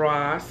from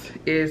Ross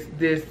is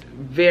this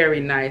very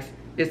nice.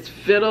 It's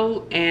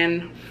Fiddle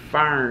and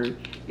Fern.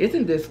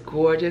 Isn't this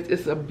gorgeous?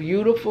 It's a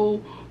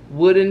beautiful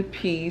wooden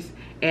piece,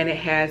 and it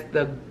has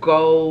the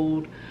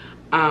gold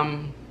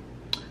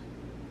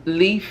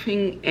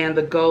leafing and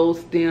the gold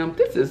stem.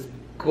 This is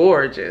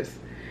gorgeous.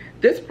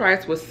 This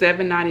price was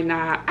 $7.99.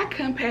 I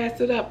couldn't pass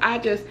it up. I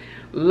just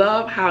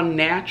love how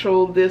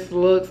natural this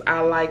looks. I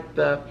like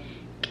the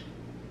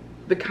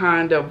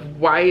kind of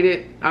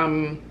whited,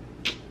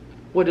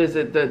 what is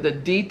it, the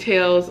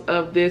details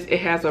of this. It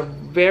has a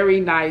very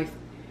nice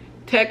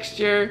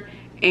texture,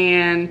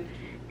 and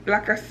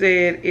like I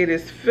said, it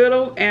is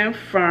Fiddle and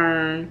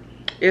Fern.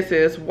 It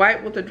says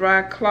white with a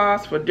dry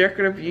cloth for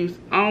decorative use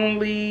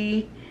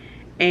only.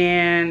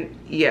 And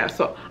yeah,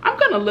 so I'm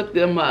gonna look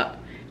them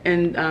up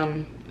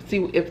and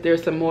see if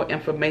there's some more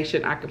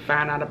information I can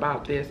find out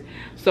about this.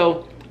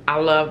 So I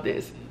love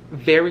this.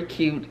 Very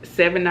cute.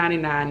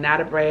 $7.99, not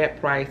a bad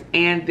price,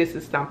 and this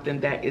is something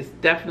that is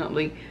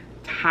definitely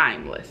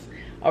timeless.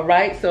 All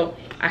right, so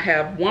I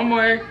have one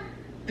more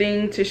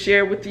thing to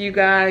share with you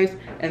guys,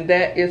 and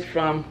that is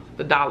from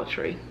the Dollar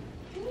Tree.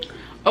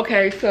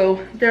 Okay,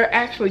 so there are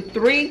actually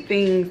 3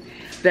 things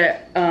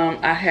that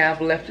I have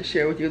left to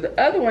share with you. The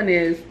other one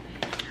is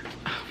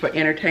for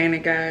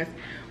entertaining, guys.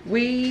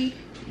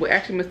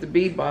 Actually Mr.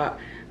 B bought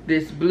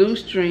this Blue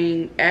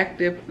String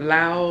active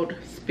loud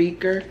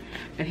speaker,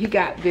 and he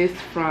got this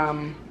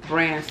from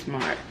Brand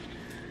Smart.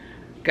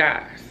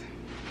 Guys,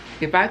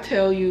 if I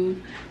tell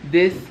you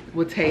this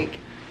will take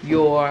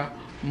your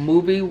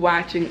movie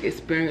watching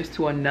experience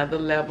to another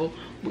level.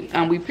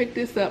 We picked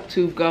this up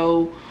to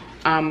go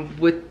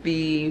with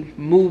the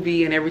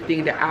movie and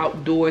everything, the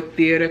outdoor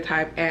theater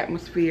type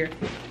atmosphere,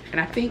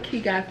 and I think he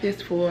got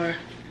this for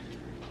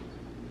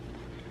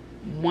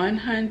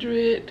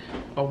 $100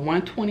 or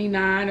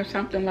 $129 or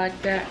something like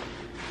that.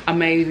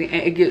 Amazing.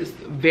 And it gets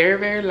very,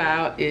 very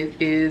loud. It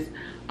is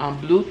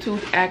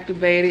Bluetooth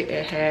activated.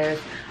 It has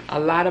a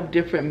lot of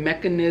different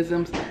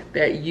mechanisms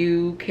that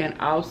you can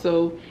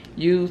also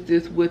use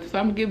this with. So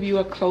I'm gonna give you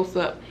a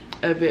close-up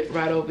of it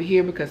right over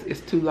here because it's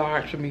too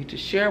large for me to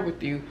share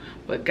with you.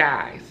 But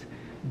guys,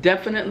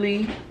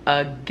 definitely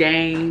a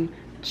game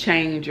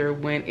changer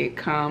when it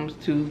comes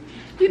to,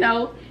 you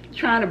know,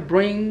 trying to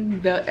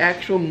bring the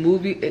actual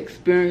movie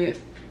experience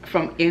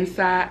from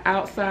inside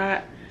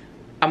outside.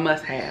 A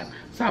must have.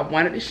 So I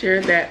wanted to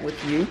share that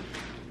with you.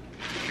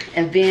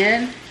 And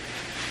then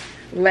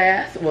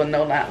well,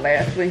 no, not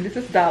lastly, this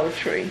is Dollar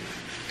Tree.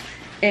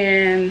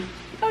 And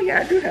oh yeah,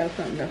 I do have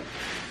something else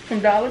from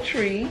Dollar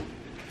Tree.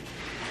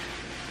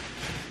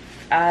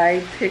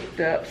 I picked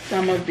up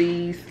some of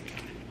these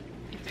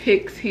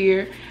picks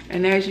here,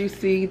 and as you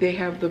see, they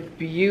have the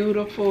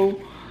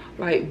beautiful,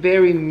 like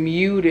very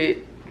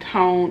muted,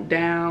 toned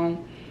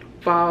down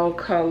fall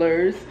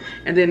colors.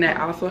 And then they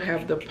also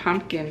have the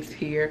pumpkins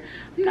here.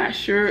 I'm not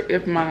sure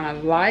if my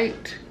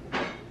light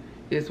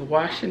is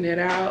washing it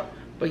out,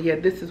 but yeah,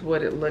 this is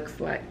what it looks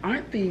like.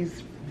 Aren't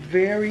these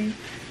very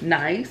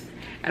nice?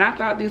 And I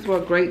thought these were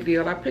a great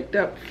deal. I picked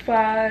up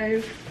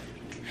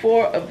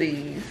 4 of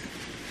these.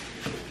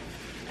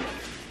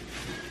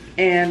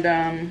 And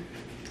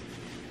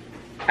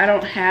I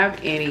don't have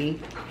any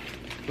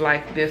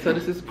like this, so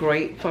this is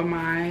great for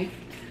my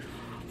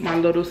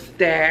little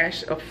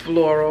stash of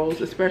florals,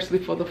 especially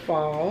for the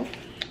fall.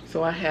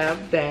 So I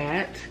have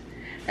that.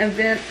 And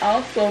then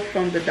also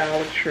from the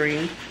Dollar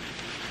Tree,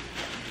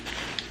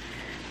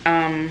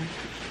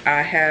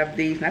 I have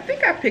these, and I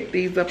think I picked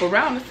these up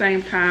around the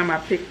same time I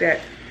picked that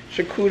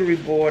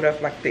charcuterie board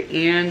up, like the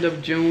end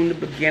of June, the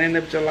beginning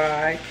of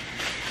July.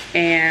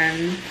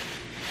 And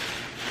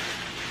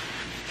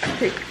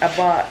I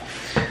bought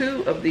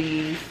 2 of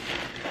these,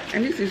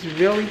 and this is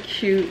really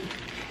cute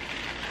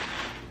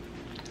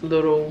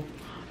little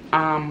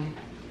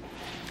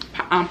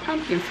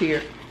pumpkins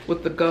here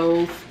with the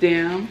gold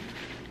stem.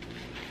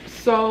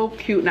 So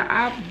cute. Now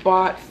I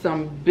bought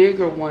some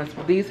bigger ones,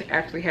 but these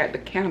actually had the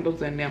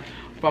candles in them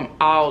from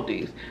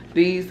Aldi's.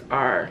 These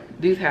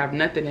have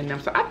nothing in them,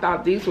 so I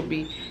thought these would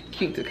be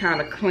cute to kind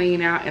of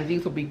clean out, and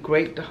these will be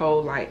great to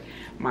hold like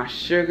my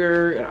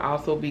sugar. It'll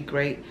also be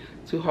great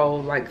to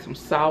hold like some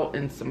salt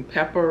and some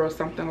pepper or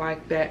something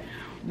like that.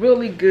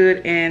 Really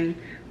good. And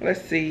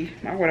let's see,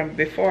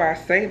 before I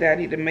say that, I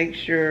need to make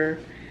sure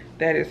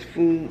that it's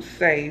food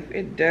safe.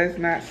 It does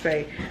not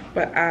say,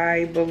 but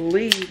I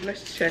believe,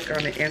 let's check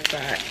on the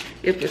inside.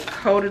 If it's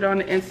coated on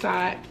the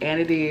inside, and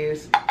it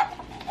is,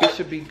 it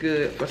should be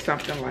good for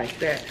something like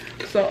that.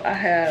 So I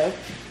have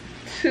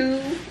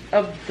 2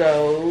 of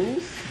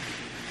those.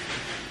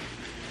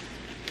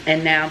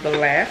 And now the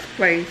last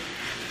place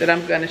that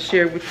I'm going to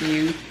share with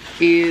you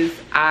is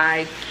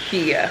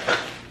IKEA.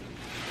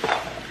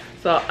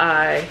 So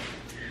I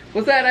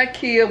was at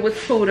IKEA with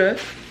Huda,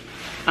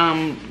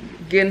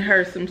 getting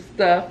her some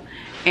stuff,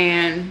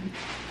 and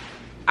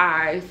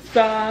I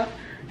saw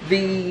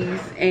these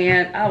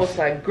and I was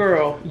like,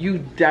 girl, you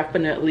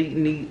definitely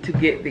need to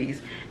get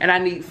these. And I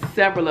need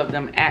several of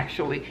them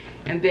actually.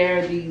 And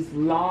they're these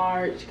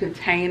large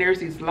containers,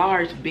 these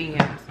large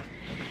bins,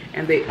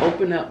 and they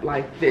open up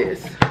like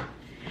this.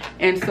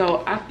 And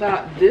so I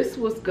thought this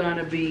was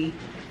gonna be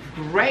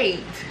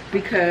great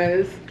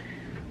because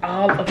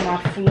all of my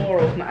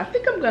florals. Now I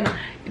think I'm gonna,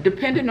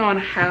 depending on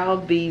how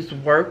these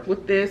work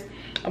with this,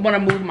 I want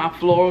to move my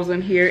florals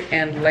in here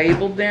and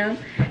label them,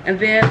 and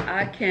then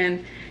I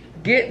can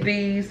get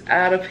these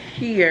out of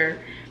here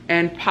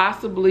and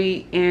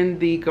possibly in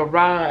the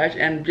garage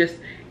and just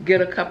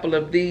get a couple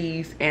of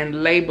these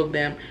and label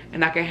them,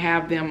 and I can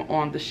have them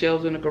on the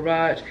shelves in the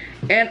garage.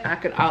 And I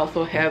could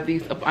also have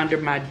these up under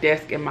my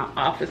desk in my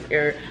office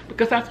area,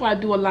 because that's why I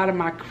do a lot of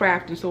my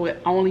crafting, so it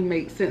only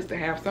makes sense to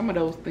have some of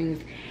those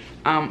things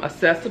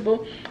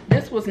accessible.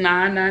 This was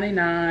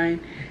 $9.99,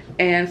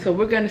 and so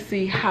we're going to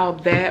see how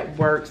that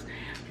works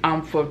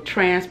for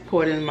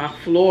transporting my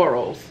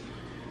florals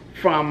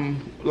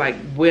from like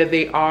where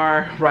they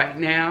are right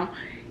now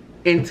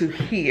into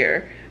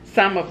here,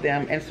 some of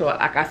them. And so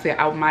like I said,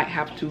 I might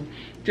have to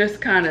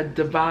just kind of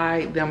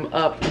divide them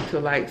up into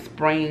like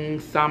spring,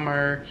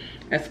 summer,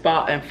 and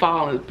fall,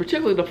 and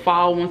particularly the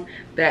fall ones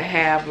that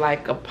have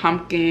like a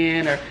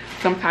pumpkin or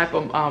some type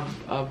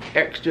of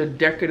extra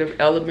decorative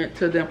element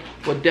to them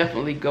will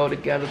definitely go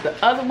together. The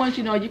other ones,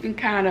 you know, you can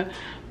kind of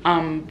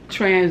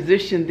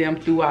transition them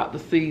throughout the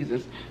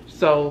seasons,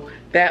 so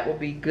that will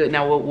be good.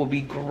 Now what will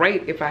be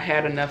great if I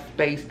had enough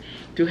space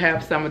to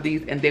have some of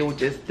these and they were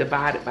just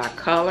divided by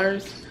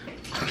colors,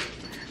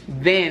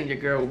 then your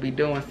girl will be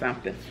doing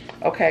something.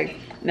 Okay,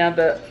 now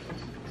the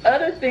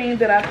other thing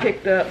that I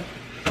picked up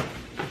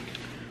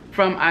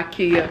from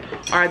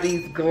IKEA are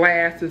these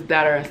glasses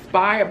that are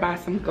inspired by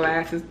some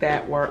glasses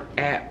that were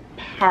at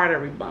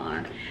Pottery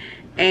Barn.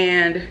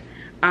 And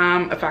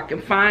if I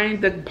can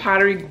find the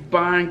Pottery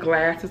Barn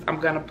glasses, I'm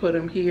gonna put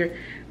them here.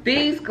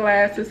 These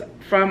glasses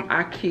from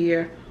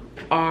IKEA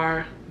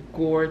are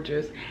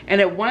gorgeous,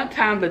 and at one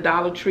time the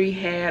Dollar Tree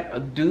had a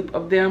dupe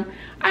of them.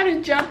 I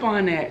didn't jump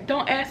on that.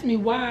 Don't ask me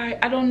why.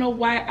 I don't know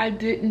why I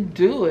didn't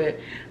do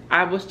it.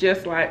 I was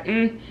just like,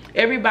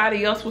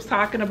 everybody else was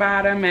talking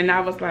about them, and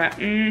I was like,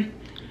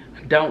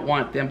 don't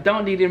want them,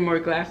 don't need any more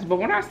glasses. But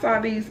when I saw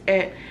these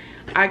at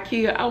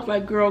IKEA, I was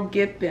like, girl,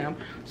 get them.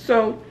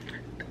 So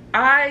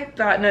I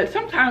thought, now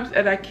sometimes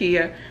at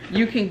IKEA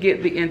you can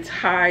get the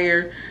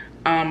entire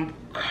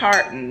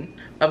carton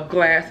of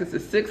glasses.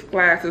 It's 6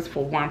 glasses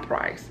for one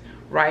price,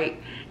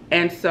 right?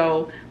 And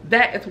so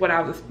that is what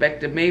I was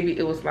expecting. Maybe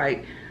it was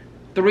like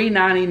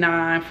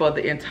 $3.99 for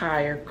the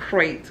entire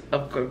crate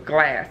of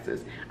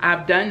glasses.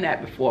 I've done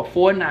that before,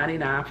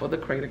 $4.99 for the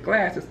crate of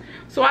glasses.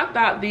 So I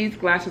thought these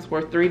glasses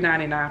were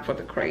 $3.99 for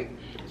the crate.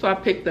 So I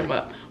picked them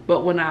up.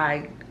 But when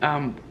I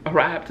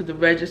arrived to the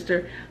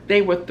register,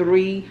 they were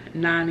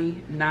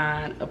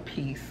 $3.99 a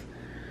piece.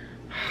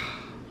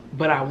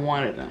 But I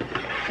wanted them,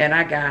 and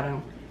I got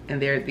them,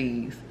 and they're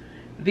these.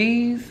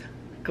 These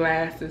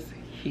glasses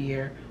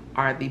here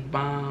are the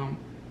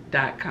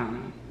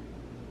bomb.com.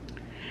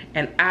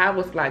 And I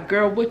was like,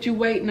 girl, what you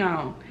waiting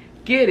on?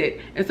 Get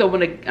it. And so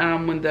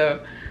when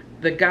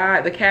the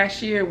guy, the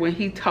cashier, when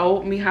he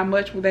told me how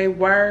much they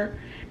were,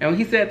 and when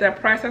he said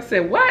that price, I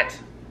said, what?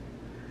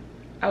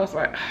 I was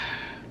like,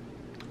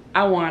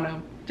 I want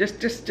them.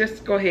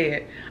 Just go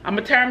ahead. I'm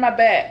gonna turn my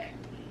back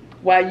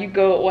while you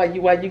go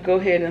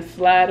ahead and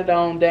slide it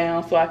on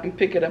down so I can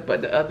pick it up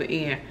at the other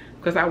end,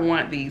 because I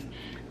want these.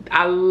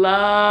 I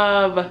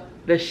love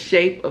the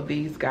shape of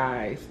these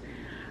guys.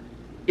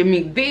 I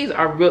mean, these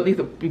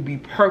would be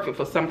perfect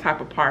for some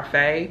type of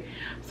parfait,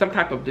 some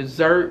type of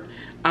dessert.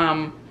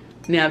 Now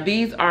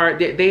these are,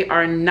 they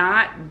are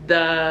not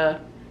the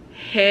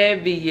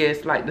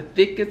heaviest, like the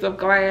thickest of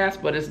glass,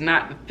 but it's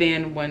not the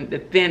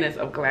thinnest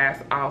of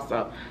glass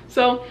also.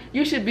 So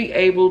you should be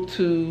able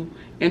to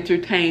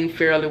entertain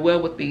fairly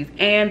well with these.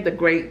 And the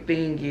great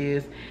thing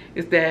is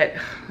that,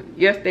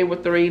 yes, they were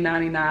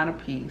 $3.99 a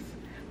piece,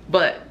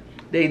 but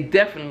they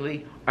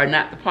definitely are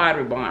not the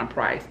Pottery Barn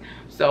price.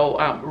 So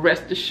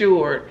rest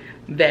assured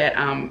that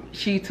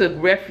she took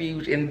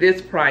refuge in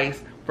this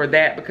price for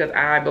that, because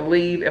I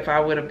believe if I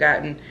would have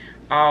gotten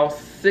all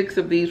 6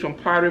 of these from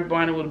Pottery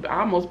Barn, it would have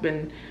almost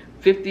been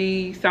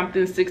 $50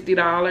 something,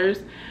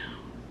 $60.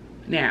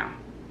 Now,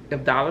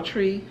 if Dollar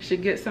Tree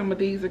should get some of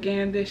these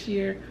again this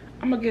year,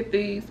 I'm gonna get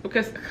these,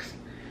 because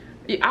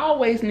you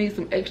always need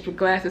some extra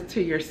glasses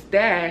to your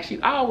stash. You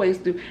always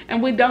do.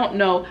 And we don't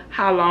know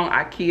how long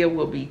IKEA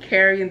will be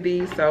carrying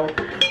these, so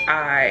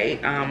I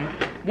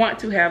want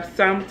to have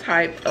some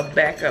type of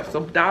backup.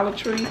 So Dollar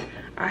Tree,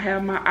 I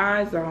have my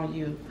eyes on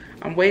you.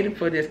 I'm waiting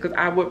for this, because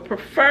I would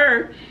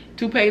prefer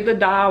to pay the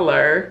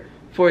 $1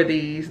 for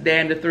these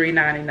than the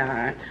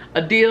 $3.99.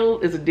 A deal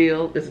is a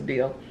deal is a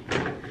deal.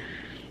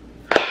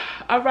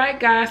 All right,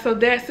 guys, so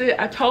that's it.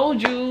 I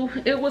told you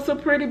it was a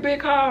pretty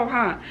big haul,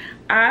 huh?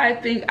 I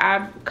think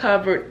I've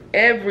covered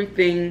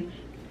everything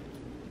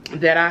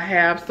that I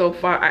have so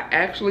far. I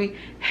actually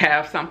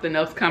have something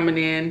else coming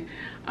in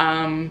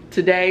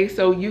today,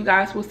 so you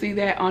guys will see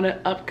that on an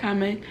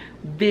upcoming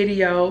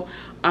video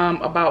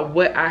about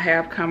what I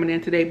have coming in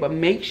today. But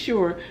make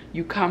sure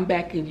you come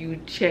back and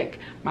you check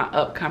my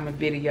upcoming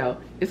video.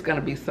 It's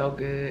gonna be so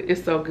good.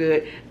 It's so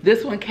good.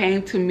 This one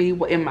came to me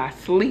in my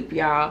sleep,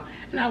 y'all,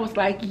 and I was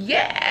like,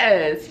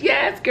 yes,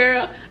 yes,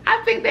 girl,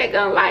 I think they're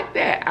gonna like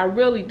that. I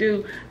really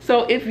do.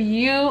 So if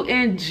you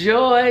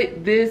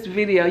enjoyed this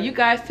video, you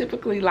guys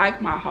typically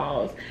like my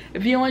hauls.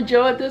 If you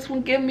enjoyed this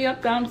one, give me a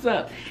thumbs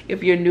up.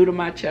 If you're new to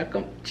my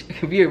channel,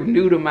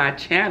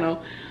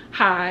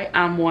 hi,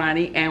 I'm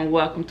Juani, and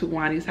welcome to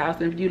Juani's house.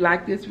 And if you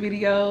like this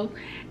video,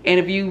 and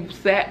if you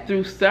sat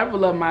through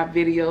several of my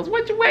videos,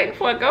 what you waiting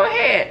for? Go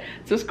ahead,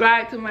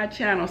 subscribe to my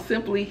channel.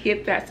 Simply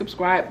hit that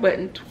subscribe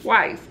button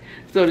twice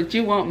so that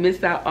you won't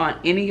miss out on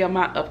any of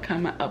my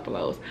upcoming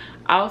uploads.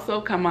 Also,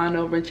 come on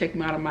over and check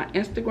me out on my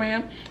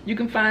Instagram. You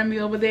can find me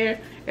over there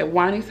at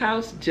Juani's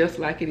house, just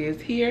like it is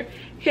here.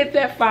 Hit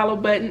that follow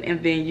button,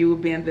 and then you will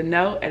be in the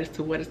know as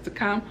to what is to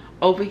come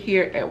over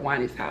here at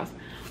Juani's house.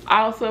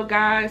 Also,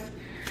 guys,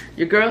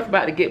 your girl's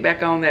about to get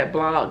back on that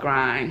blog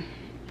grind.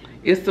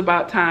 It's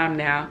about time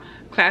now.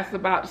 Class is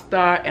about to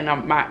start, and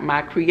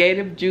my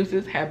creative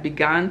juices have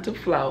begun to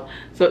flow.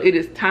 So it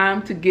is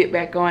time to get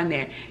back on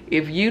there.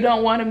 If you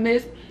don't want to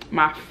miss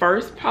my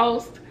first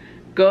post,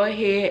 go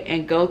ahead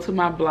and go to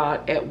my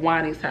blog at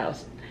Juani's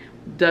house,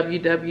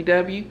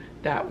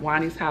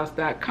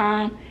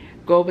 www.juanishouse.com.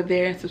 Go over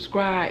there and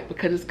subscribe,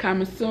 because it's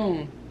coming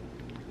soon.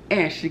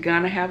 And she's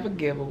gonna have a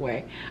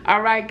giveaway.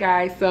 All right,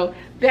 guys, so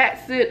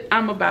that's it.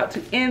 I'm about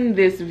to end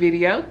this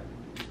video.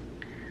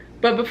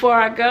 But before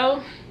I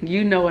go,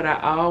 you know what I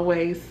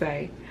always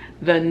say.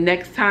 The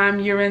next time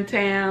you're in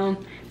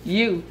town,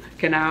 you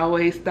can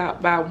always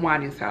stop by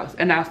Juani's house.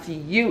 And I'll see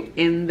you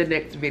in the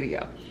next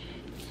video.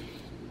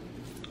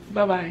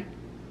 Bye-bye.